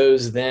 It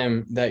shows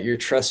them that you're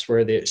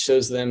trustworthy. It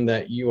shows them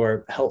that you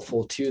are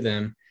helpful to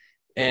them.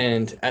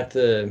 And at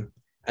the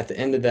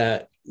end of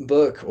that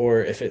book,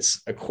 or if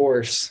it's a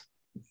course,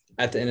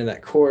 at the end of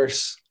that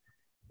course,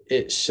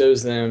 it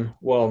shows them,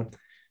 well,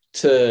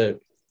 to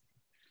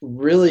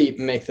really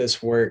make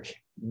this work,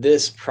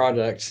 this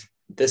product,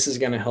 this is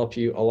going to help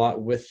you a lot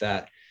with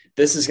that.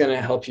 This is going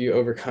to help you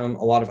overcome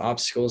a lot of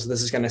obstacles.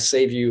 This is going to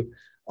save you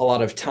a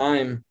lot of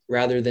time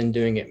rather than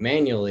doing it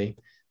manually.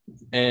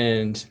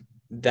 And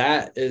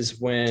that is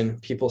when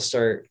people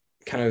start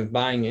kind of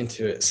buying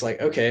into it. It's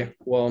like, okay,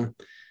 well,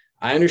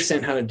 I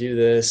understand how to do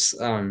this.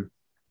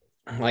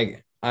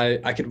 Like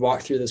I could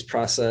walk through this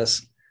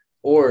process.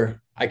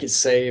 or I could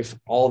save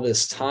all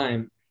this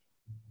time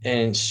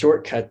and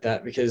shortcut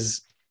that,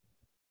 because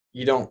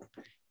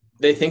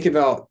they think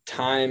about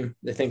time,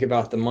 they think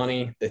about the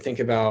money, they think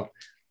about,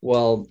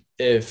 well,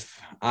 if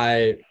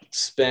I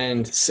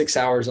spend 6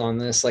 hours on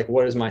this, like,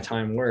 what is my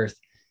time worth?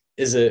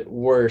 Is it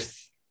worth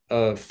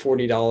a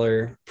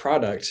 $40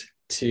 product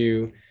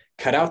to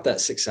cut out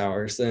that 6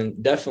 hours? Then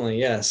definitely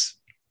yes.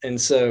 And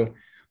so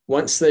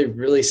once they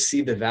really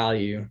see the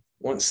value,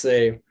 once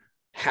they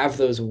have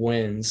those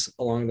wins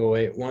along the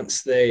way,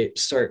 once they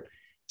start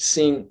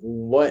seeing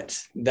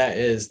what that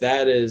is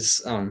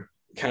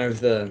kind of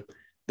the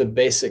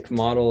basic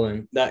model.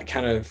 And that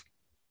kind of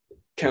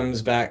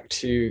comes back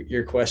to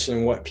your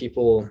question, what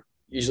people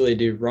usually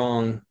do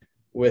wrong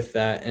with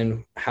that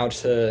and how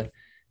to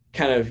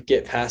kind of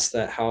get past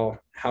that, how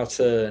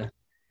to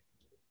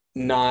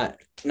not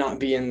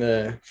be in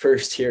the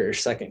first tier or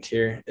second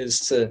tier, is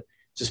to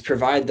just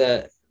provide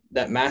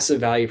that massive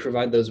value,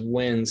 provide those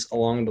wins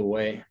along the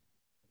way.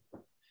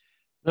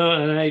 No,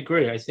 and I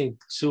agree. I think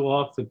too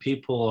often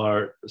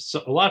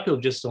a lot of people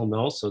just don't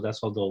know. So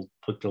that's why they'll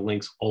put the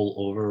links all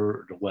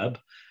over the web.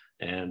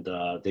 And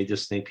they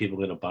just think people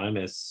are going to buy them.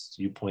 As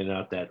you pointed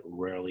out, that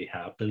rarely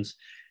happens.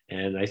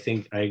 And I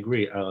think I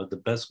agree.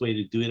 The best way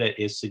to do that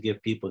is to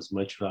give people as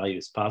much value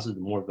as possible.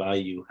 The more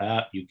value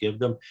you give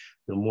them,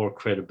 the more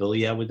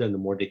credibility you have with them, the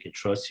more they can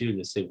trust you. And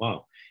they say,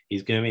 wow,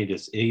 he's giving me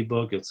this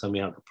ebook. It'll tell me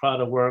how the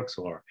product works,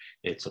 or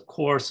it's a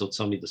course. It'll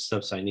tell me the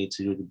steps I need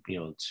to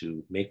do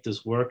to make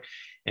this work.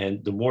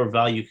 And the more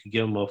value you can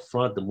give them up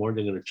front, the more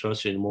they're going to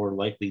trust you, and the more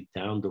likely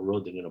down the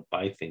road they're going to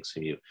buy things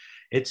from you.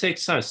 It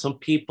takes time. Some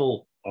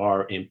people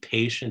are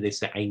impatient. They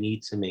say, I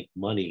need to make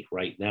money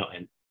right now.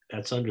 And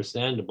that's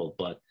understandable.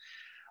 But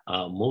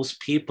most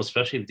people,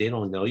 especially if they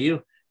don't know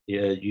you,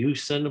 you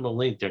send them a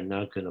link, they're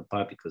not going to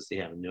buy because they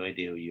have no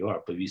idea who you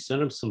are. But if you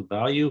send them some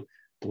value,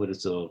 whether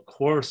it's a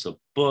course, a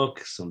book,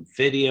 some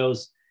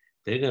videos,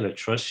 they're going to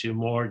trust you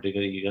more. You're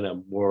going to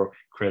have more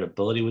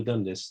credibility with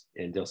them.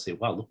 And they'll say,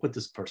 wow, look what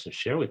this person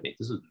shared with me.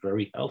 This is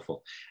very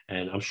helpful.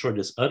 And I'm sure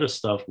this other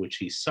stuff, which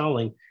he's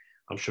selling,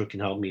 I'm sure can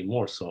help me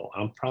more. So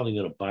I'm probably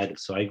going to buy them.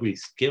 So I agree.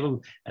 Give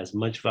them as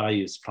much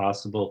value as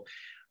possible.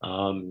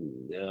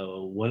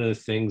 One of the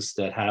things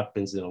that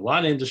happens in a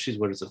lot of industries,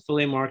 whether it's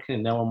affiliate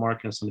marketing, network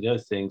marketing, some of the other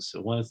things,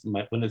 one of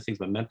the things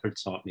my mentor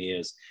taught me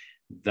is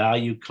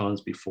value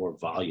comes before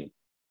volume.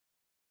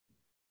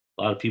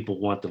 A lot of people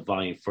want the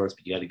volume first,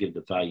 but you got to give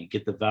the value. You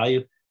get the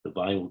value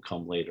will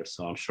come later.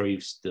 So I'm sure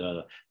you've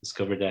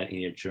discovered that in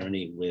your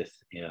journey with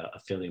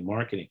affiliate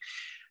marketing.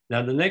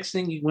 Now, the next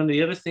thing, one of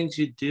the other things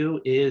you do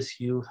is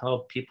you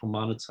help people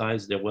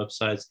monetize their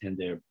websites and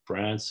their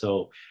brands.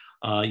 So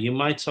you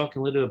might talk a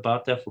little bit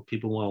about that for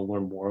people who want to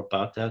learn more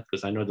about that,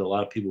 because I know that a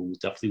lot of people who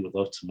definitely would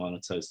love to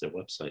monetize their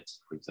websites,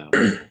 for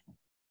example.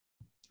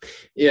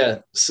 Yeah.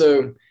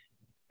 So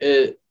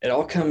it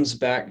all comes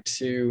back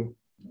to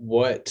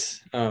what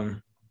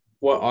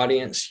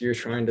audience you're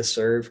trying to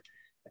serve,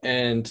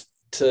 and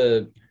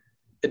it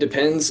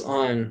depends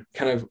on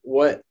kind of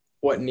what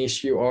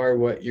niche you are,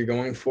 what you're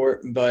going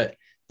for, but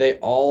they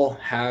all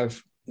have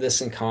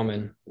this in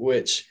common,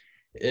 which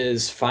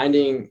is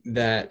finding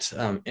that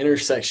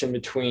intersection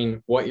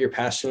between what you're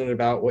passionate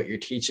about, what you're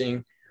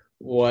teaching,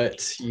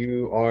 what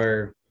you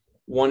are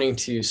wanting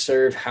to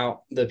serve,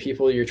 how the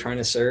people you're trying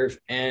to serve,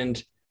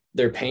 and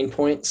their pain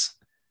points.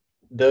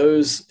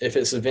 Those, if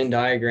it's a Venn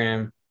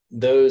diagram,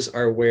 those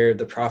are where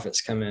the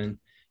profits come in.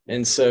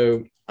 And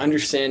so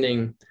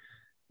understanding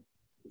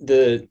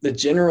the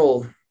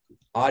general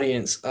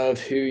audience of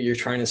who you're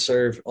trying to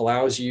serve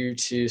allows you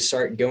to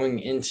start going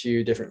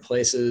into different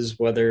places.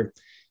 Whether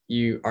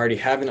you already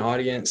have an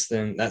audience,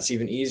 then that's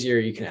even easier.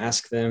 You can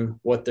ask them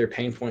what their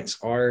pain points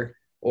are.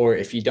 Or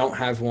if you don't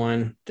have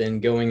one, then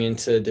going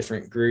into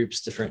different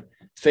groups, different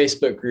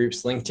Facebook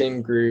groups,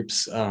 LinkedIn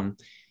groups,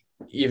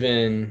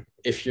 even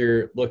if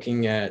you're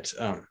looking at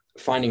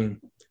finding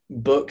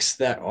books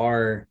that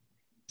are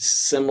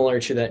similar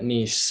to that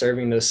niche,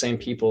 serving those same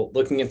people,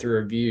 looking at the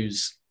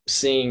reviews,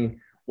 seeing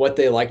what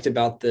they liked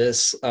about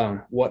this,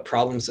 what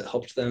problems it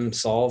helped them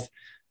solve.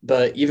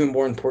 But even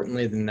more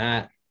importantly than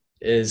that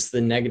is the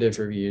negative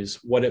reviews,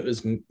 what it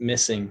was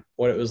missing,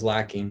 what it was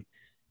lacking.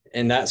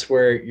 And that's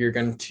where you're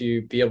going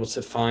to be able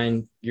to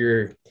find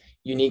your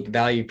unique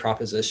value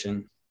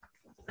proposition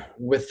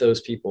with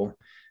those people.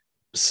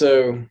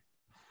 So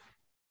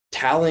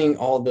tallying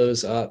all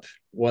those up,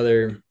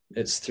 whether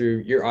it's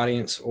through your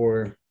audience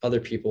or other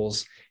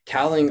people's,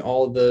 tallying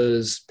all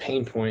those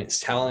pain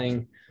points,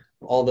 tallying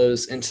all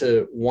those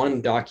into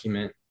one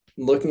document,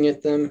 looking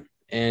at them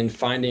and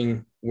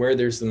finding where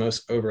there's the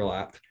most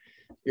overlap,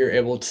 you're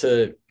able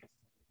to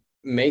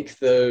make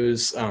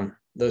those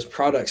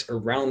products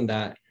around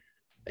that.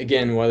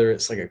 Again, whether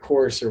it's like a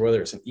course or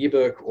whether it's an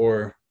ebook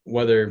or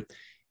whether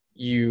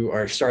you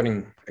are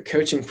starting a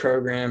coaching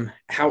program,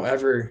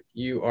 however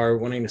you are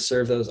wanting to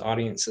serve those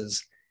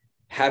audiences,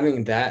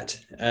 having that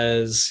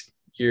as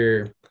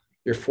your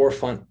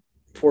forefront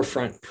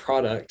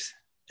product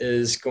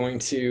is going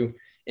to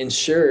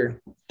ensure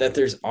that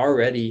there's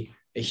already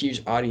a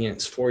huge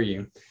audience for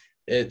you.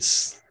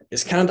 it's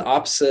kind of the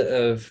opposite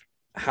of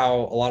how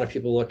a lot of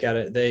people look at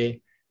it.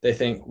 They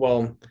think,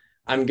 well,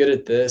 I'm good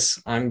at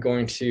this. I'm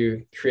going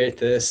to create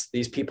this.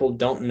 These people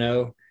don't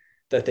know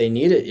that they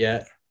need it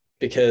yet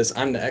because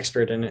I'm the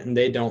expert in it and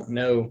they don't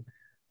know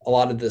a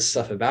lot of this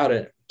stuff about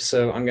it.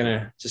 So I'm going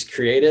to just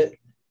create it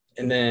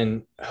and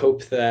then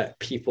hope that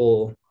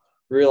people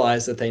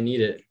realize that they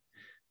need it.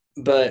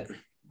 But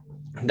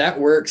that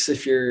works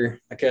if you're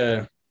like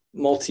a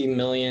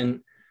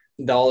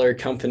multi-million-dollar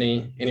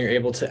company and you're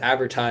able to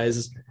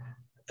advertise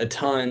a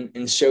ton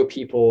and show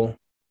people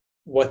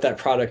what that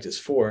product is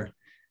for.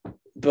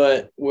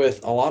 But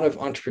with a lot of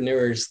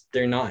entrepreneurs,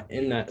 they're not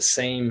in that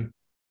same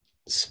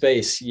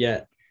space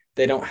yet.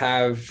 They don't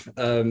have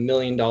a $1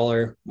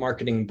 million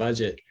marketing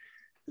budget.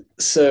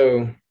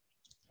 So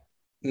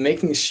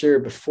making sure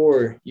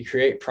before you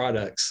create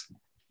products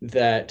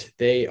that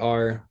they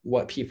are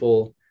what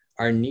people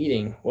are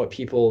needing, what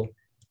people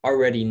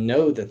already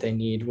know that they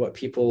need, what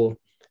people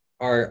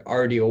are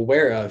already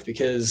aware of,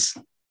 because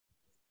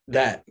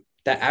that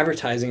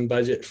advertising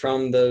budget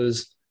from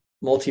those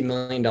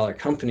multi-million-dollar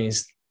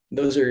companies,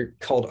 those are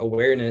called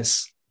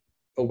awareness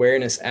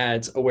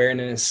ads,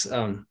 awareness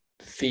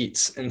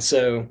feats. And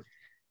so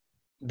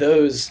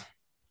those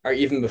are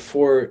even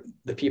before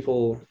the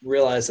people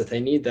realize that they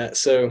need that.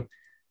 So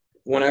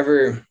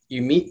whenever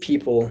you meet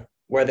people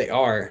where they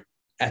are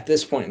at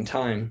this point in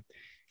time,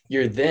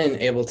 you're then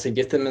able to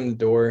get them in the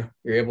door.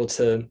 You're able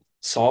to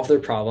solve their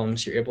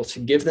problems. You're able to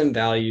give them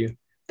value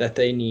that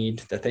they need,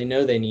 that they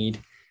know they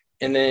need.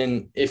 And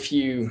then if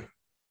you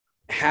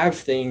have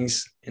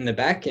things in the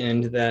back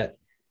end that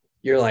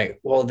you're like,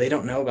 well, they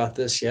don't know about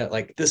this yet.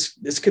 Like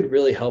this could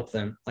really help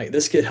them. Like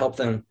this could help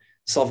them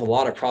solve a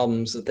lot of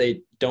problems that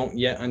they don't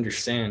yet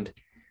understand.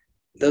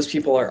 Those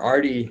people are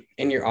already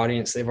in your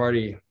audience. They've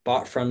already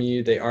bought from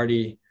you. They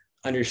already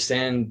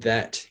understand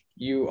that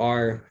you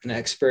are an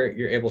expert.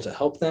 You're able to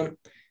help them.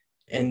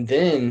 And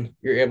then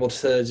you're able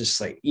to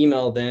just like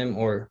email them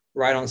or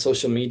write on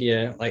social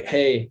media, like,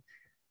 hey,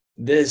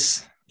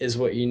 this is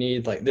what you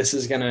need. Like this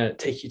is going to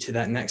take you to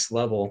that next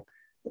level.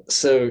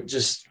 So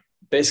just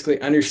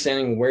basically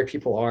understanding where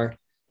people are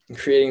and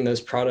creating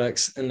those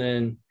products. And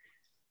then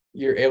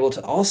you're able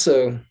to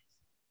also,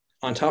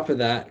 on top of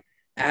that,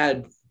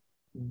 add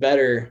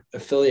better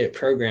affiliate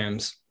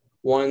programs,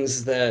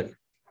 ones that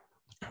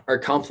are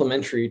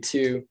complementary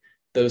to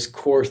those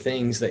core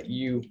things that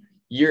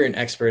you're an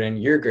expert in,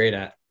 you're great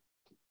at,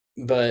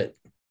 but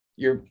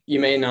you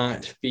may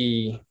not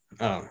be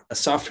a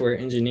software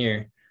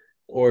engineer,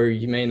 or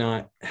you may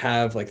not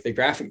have like the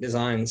graphic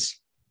designs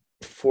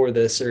for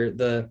this or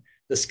the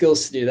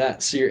skills to do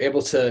that. So you're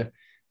able to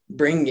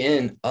bring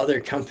in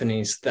other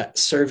companies that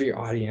serve your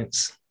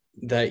audience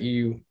that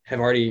you have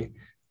already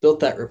built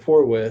that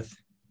rapport with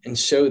and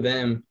show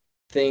them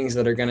things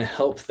that are going to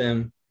help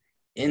them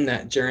in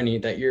that journey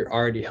that you're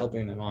already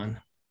helping them on.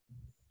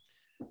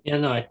 Yeah,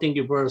 no, I think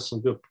you brought up some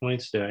good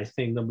points there. I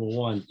think number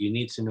one, you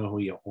need to know who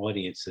your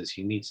audience is.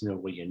 You need to know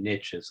what your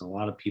niche is. And a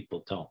lot of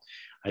people don't.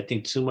 I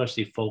think too much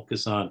they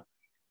focus on,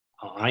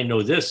 I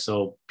know this,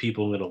 so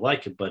people are going to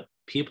like it, but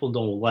people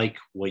don't like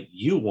what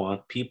you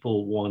want.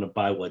 People want to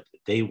buy what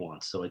they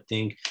want. So I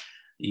think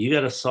you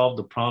got to solve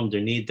the problem,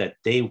 their need that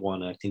they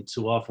want. I think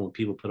too often when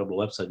people put up a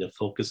website, they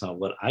focus on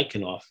what I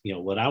can offer,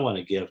 what I want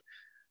to give.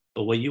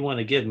 But what you want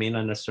to give may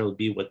not necessarily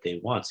be what they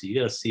want. So you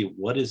got to see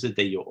what is it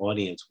that your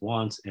audience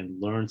wants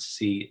and learn to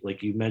see,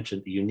 like you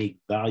mentioned, the unique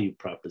value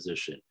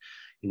proposition,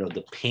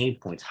 the pain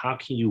points. How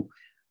can you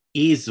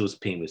ease those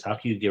pain points? How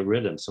can you get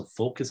rid of them? So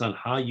focus on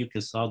how you can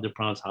solve their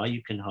problems, how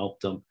you can help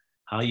them,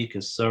 how you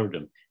can serve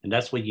them. And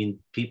that's what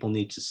people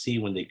need to see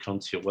when they come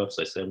to your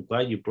website. So I'm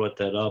glad you brought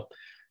that up.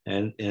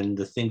 And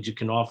the things you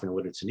can offer,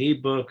 whether it's an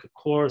ebook, a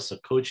course, a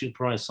coaching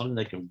program, something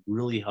that can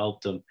really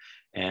help them.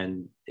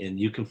 And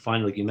you can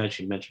find, like you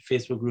mentioned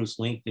Facebook groups,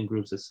 LinkedIn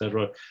groups,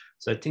 etc.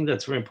 So I think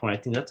that's very important.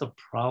 I think that's a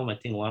problem I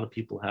think a lot of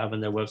people have on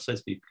their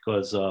websites,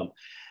 because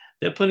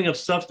they're putting up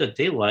stuff that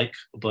they like,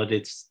 but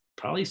it's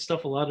probably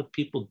stuff a lot of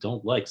people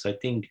don't like. So I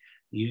think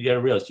you got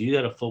to realize you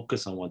got to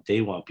focus on what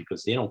they want,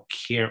 because they don't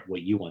care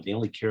what you want. They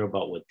only care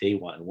about what they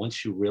want. And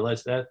once you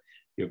realize that,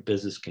 your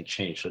business can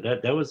change. So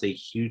that was a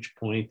huge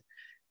point.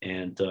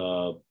 And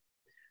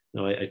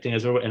I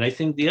think and I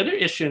think the other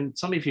issue, and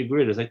some of you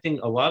agree with this, I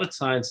think a lot of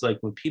times, like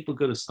when people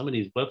go to some of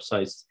these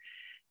websites,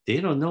 they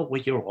don't know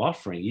what you're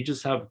offering. You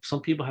just have,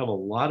 some people have a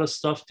lot of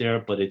stuff there,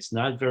 but it's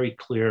not very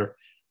clear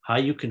how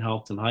you can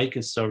help them, how you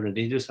can serve them.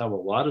 They just have a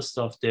lot of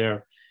stuff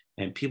there,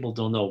 and people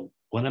don't know,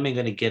 what am I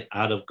going to get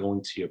out of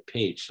going to your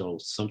page? So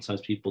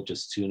sometimes people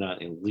just tune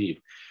out and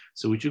leave.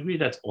 So would you agree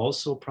that's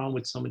also a problem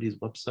with some of these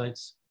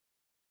websites?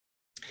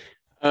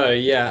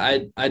 Yeah,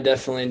 I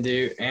definitely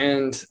do.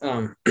 And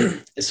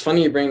it's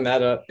funny you bring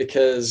that up,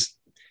 because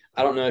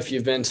I don't know if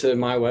you've been to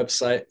my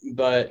website,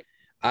 but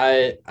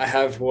I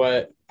have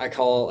what I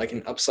call like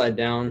an upside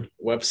down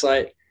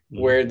website,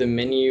 where the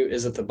menu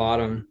is at the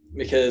bottom,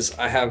 because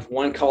I have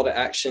one call to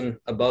action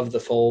above the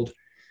fold,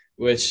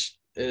 which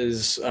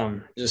is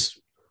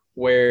just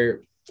where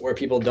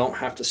people don't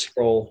have to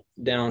scroll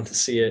down to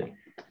see it.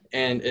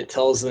 and it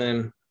tells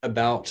them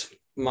about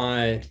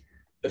my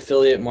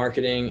affiliate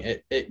marketing.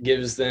 It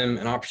gives them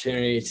an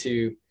opportunity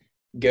to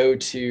go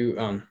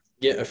to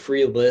get a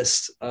free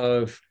list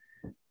of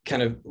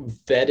kind of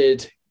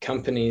vetted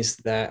companies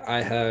that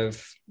I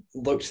have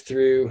looked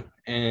through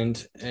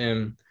and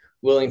am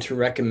willing to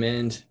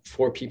recommend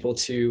for people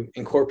to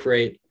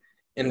incorporate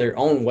in their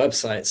own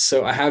websites.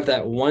 So I have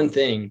that one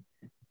thing,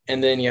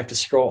 and then you have to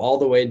scroll all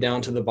the way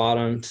down to the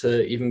bottom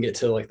to even get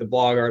to like the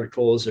blog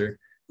articles or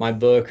my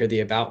book or the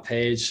about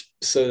page,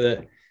 so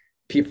that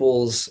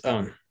people's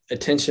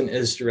attention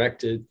is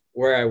directed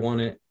where I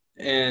want it.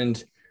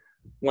 And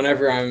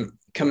whenever I'm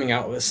coming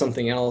out with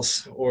something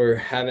else or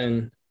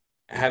having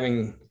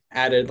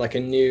added like a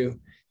new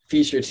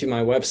feature to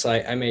my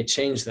website, I may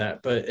change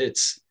that, but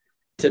it's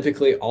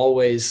typically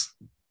always,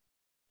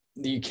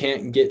 you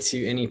can't get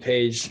to any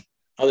page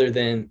other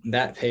than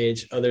that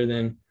page, other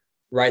than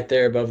right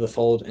there above the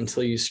fold,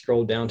 until you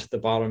scroll down to the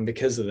bottom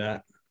because of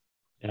that.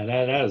 Yeah,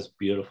 that is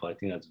beautiful. I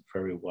think that's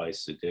very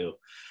wise to do.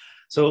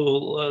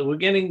 So we're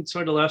getting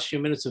sort of the last few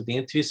minutes of the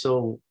interview.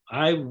 So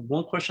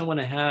one question I want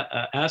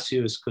to ask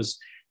you is, because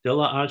there are a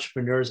lot of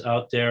entrepreneurs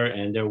out there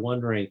and they're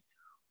wondering,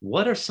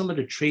 what are some of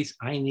the traits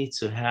I need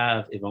to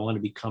have if I want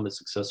to become a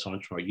successful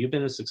entrepreneur? You've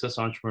been a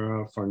successful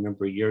entrepreneur for a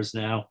number of years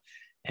now.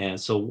 And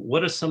so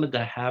what are some of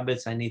the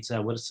habits I need to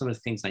have? What are some of the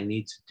things I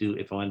need to do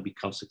if I want to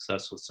become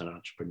successful as an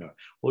entrepreneur?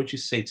 What would you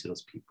say to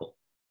those people?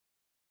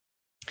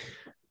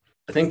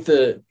 I think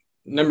the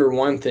number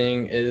one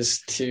thing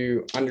is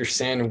to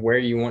understand where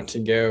you want to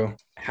go,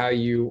 how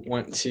you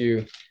want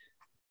to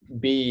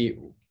be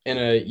in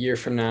a year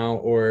from now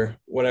or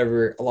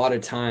whatever. A lot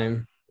of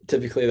time,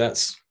 typically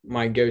that's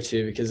my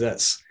go-to, because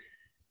that's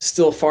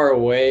still far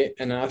away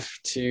enough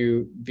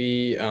to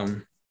be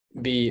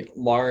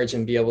large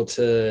and be able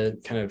to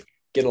kind of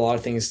get a lot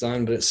of things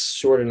done, but it's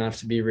short enough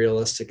to be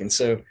realistic. And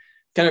so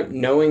kind of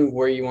knowing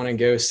where you want to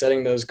go,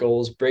 setting those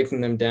goals,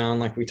 breaking them down,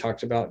 like we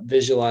talked about,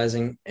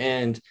 visualizing,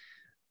 and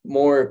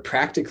more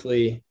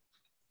practically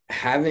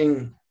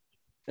having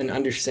an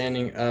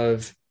understanding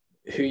of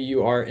who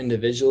you are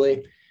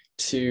individually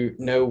to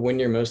know when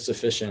you're most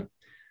efficient.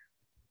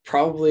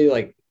 Probably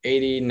like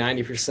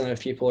 80-90% of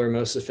people are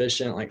most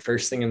efficient like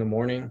first thing in the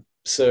morning.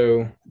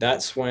 So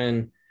that's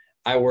when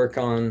I work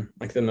on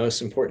like the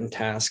most important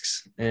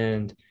tasks,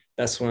 and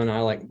that's when I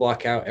like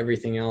block out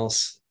everything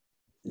else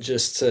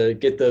just to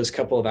get those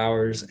couple of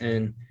hours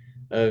in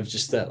of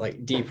just that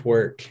like deep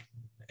work.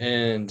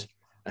 And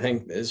I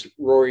think is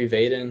Rory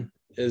Vaden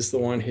is the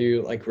one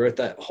who like wrote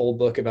that whole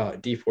book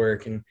about deep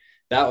work, and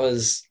that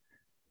was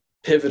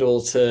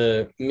pivotal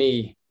to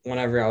me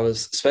whenever I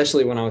was,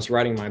 especially when I was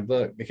writing my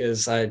book,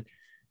 because I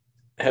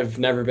have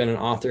never been an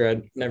author.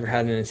 I'd never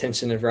had an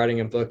intention of writing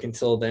a book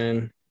until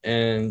then.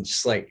 And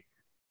just like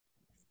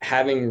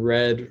having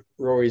read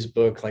Rory's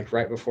book, like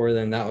right before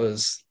then, that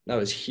was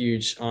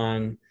huge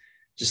on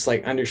just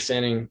like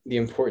understanding the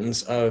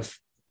importance of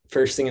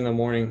first thing in the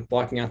morning,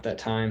 blocking out that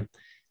time.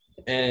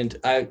 And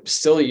I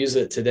still use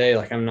it today.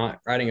 Like I'm not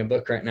writing a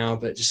book right now,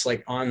 but just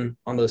like on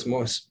those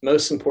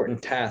most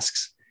important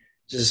tasks,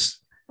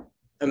 just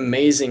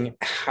amazing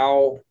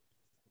how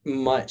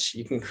much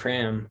you can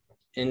cram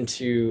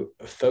into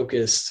a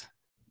focused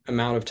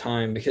amount of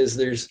time, because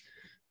there's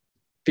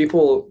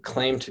people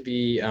claim to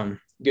be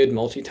good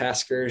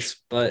multitaskers,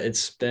 but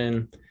it's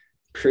been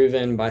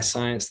proven by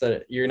science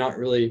that you're not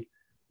really,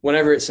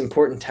 whenever it's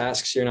important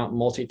tasks, you're not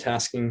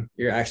multitasking.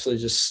 You're actually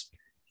just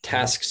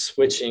task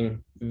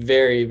switching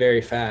very,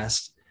 very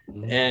fast.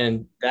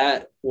 And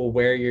that will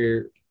wear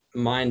your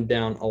mind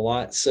down a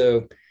lot.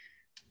 So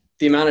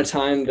the amount of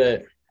time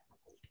that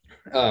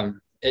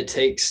it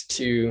takes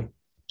to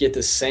get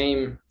the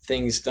same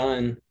things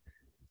done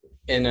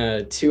in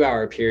a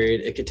 2-hour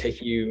period, it could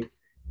take you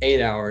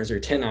 8 hours or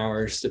 10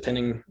 hours,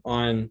 depending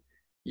on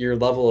your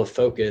level of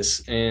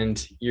focus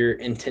and your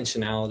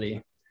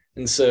intentionality.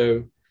 And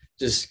so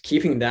just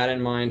keeping that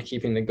in mind,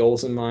 keeping the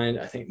goals in mind,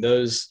 I think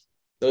those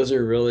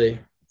are really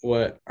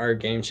what are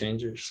game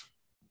changers.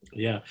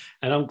 Yeah.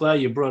 And I'm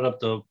glad you brought up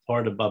the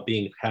part about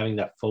having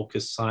that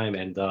focus time.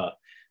 And the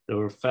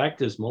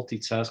fact is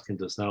multitasking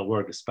does not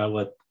work. It's by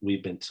what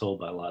we've been told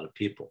by a lot of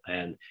people.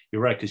 And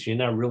you're right, because you're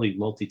not really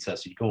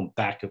multitasking. You're going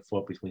back and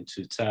forth between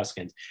two tasks.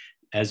 And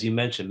as you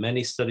mentioned,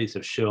 many studies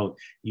have shown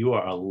you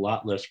are a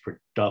lot less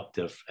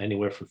productive,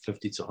 anywhere from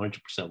 50 to 100%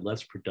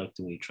 less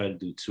productive when you try to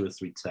do 2 or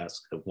 3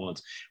 tasks at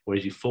once.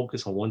 Whereas you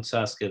focus on one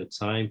task at a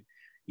time,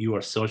 you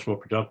are so much more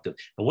productive.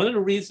 And one of the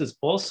reasons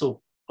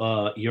also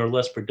you're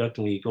less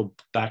productive when you go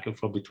back and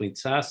forth between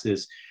tasks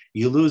is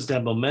you lose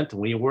that momentum.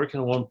 When you're working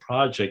on one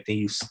project and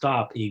you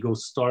stop and you go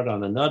start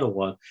on another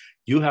one,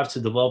 you have to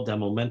develop that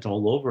momentum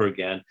all over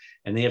again.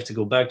 And then you have to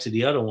go back to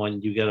the other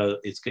one. You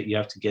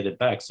have to get it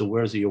back. So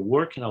whereas you're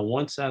working on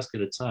one task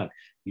at a time,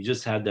 you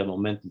just had that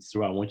momentum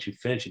throughout. Once you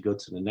finish, you go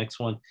to the next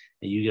one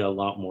and you get a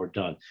lot more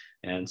done.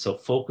 And so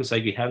focus,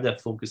 like you have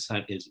that focus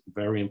time, is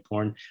very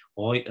important.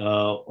 All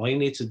you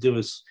need to do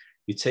is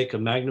you take a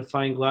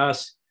magnifying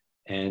glass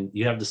and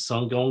you have the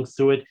sun going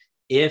through it.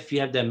 if you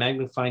have that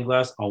magnifying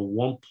glass on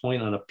one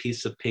point on a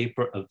piece of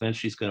paper,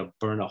 eventually it's going to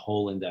burn a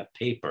hole in that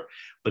paper.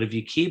 But if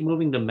you keep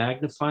moving the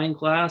magnifying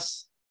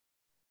glass,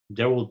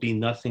 there will be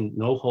nothing,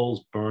 no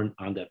holes burned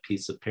on that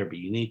piece of paper.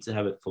 You need to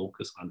have it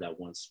focused on that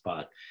one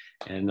spot.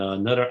 And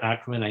another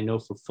acronym I know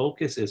for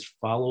focus is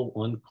follow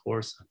one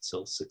course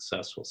until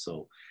successful.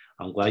 So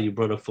I'm glad you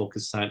brought up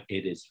focus time.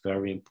 It is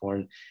very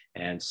important.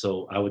 And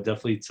so I would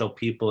definitely tell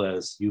people,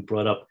 as you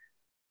brought up,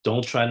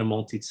 don't try to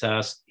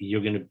multitask.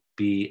 You're going to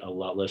be a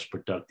lot less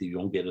productive. You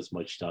won't get as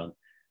much done.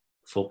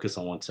 Focus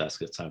on one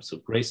task at a time. So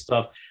great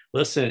stuff.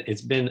 Listen,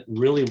 it's been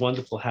really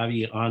wonderful having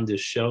you on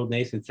this show.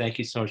 Nathan, thank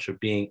you so much for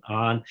being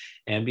on.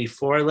 And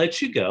before I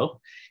let you go,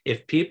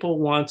 if people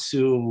want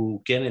to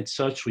get in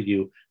touch with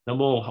you,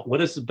 number one,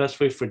 what is the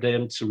best way for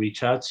them to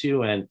reach out to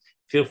you? And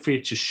feel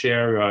free to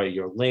share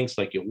your links,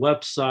 like your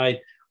website,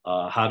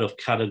 how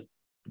to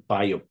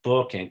buy your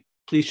book, and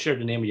please share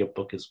the name of your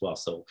book as well.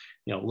 So,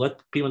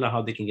 let people know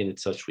how they can get in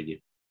touch with you.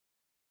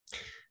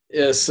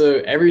 Yeah,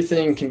 so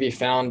everything can be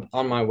found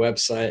on my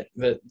website.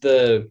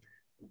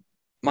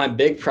 My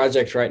big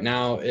project right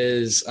now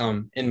is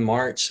in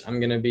March, I'm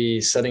going to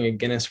be setting a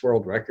Guinness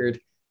World Record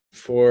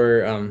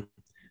for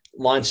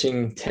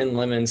launching 10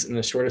 lemons in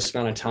the shortest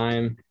amount of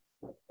time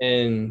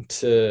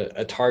into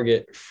a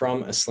target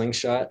from a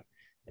slingshot.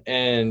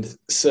 And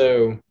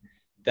so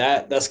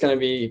that's going to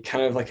be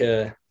kind of like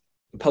a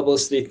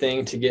publicity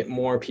thing to get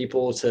more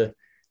people to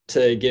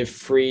give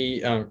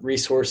free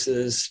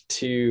resources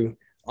to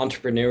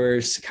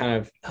entrepreneurs, to kind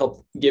of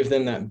help give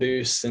them that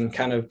boost, and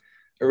kind of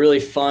a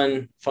really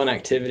fun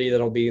activity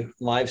that'll be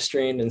live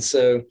streamed. And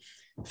so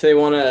if they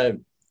want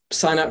to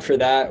sign up for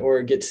that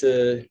or get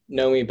to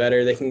know me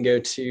better, they can go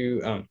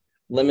to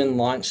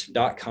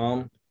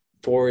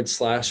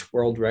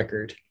lemonlaunch.com/world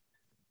record,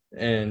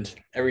 and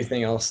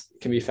everything else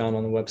can be found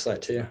on the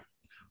website too.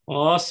 Well,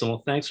 awesome.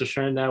 Well, thanks for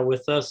sharing that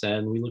with us,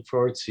 and we look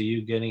forward to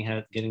you getting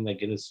that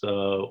Guinness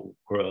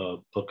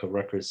Book of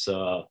Records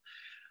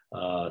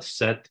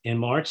set in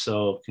March.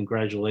 So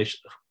congratulations.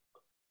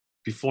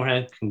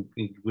 Beforehand,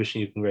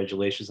 wishing you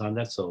congratulations on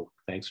that. So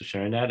thanks for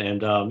sharing that.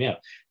 And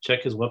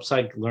check his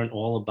website, learn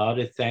all about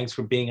it. Thanks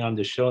for being on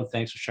the show, and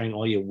thanks for sharing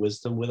all your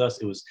wisdom with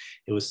us. It was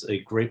a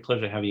great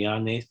pleasure having you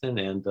on, Nathan,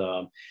 and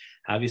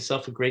have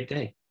yourself a great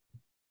day.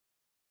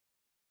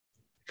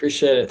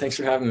 Appreciate it. Thanks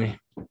for having me.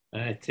 All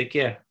right, take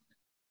care.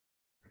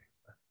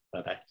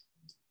 Bye-bye.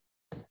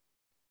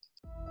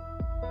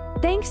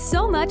 Thanks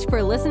so much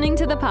for listening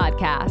to the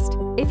podcast.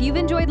 If you've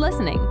enjoyed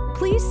listening,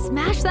 please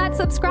smash that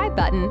subscribe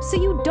button so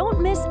you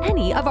don't miss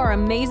any of our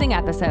amazing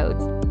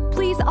episodes.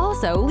 Please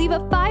also leave a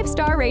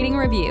 5-star rating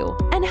review,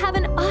 and have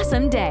an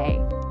awesome day.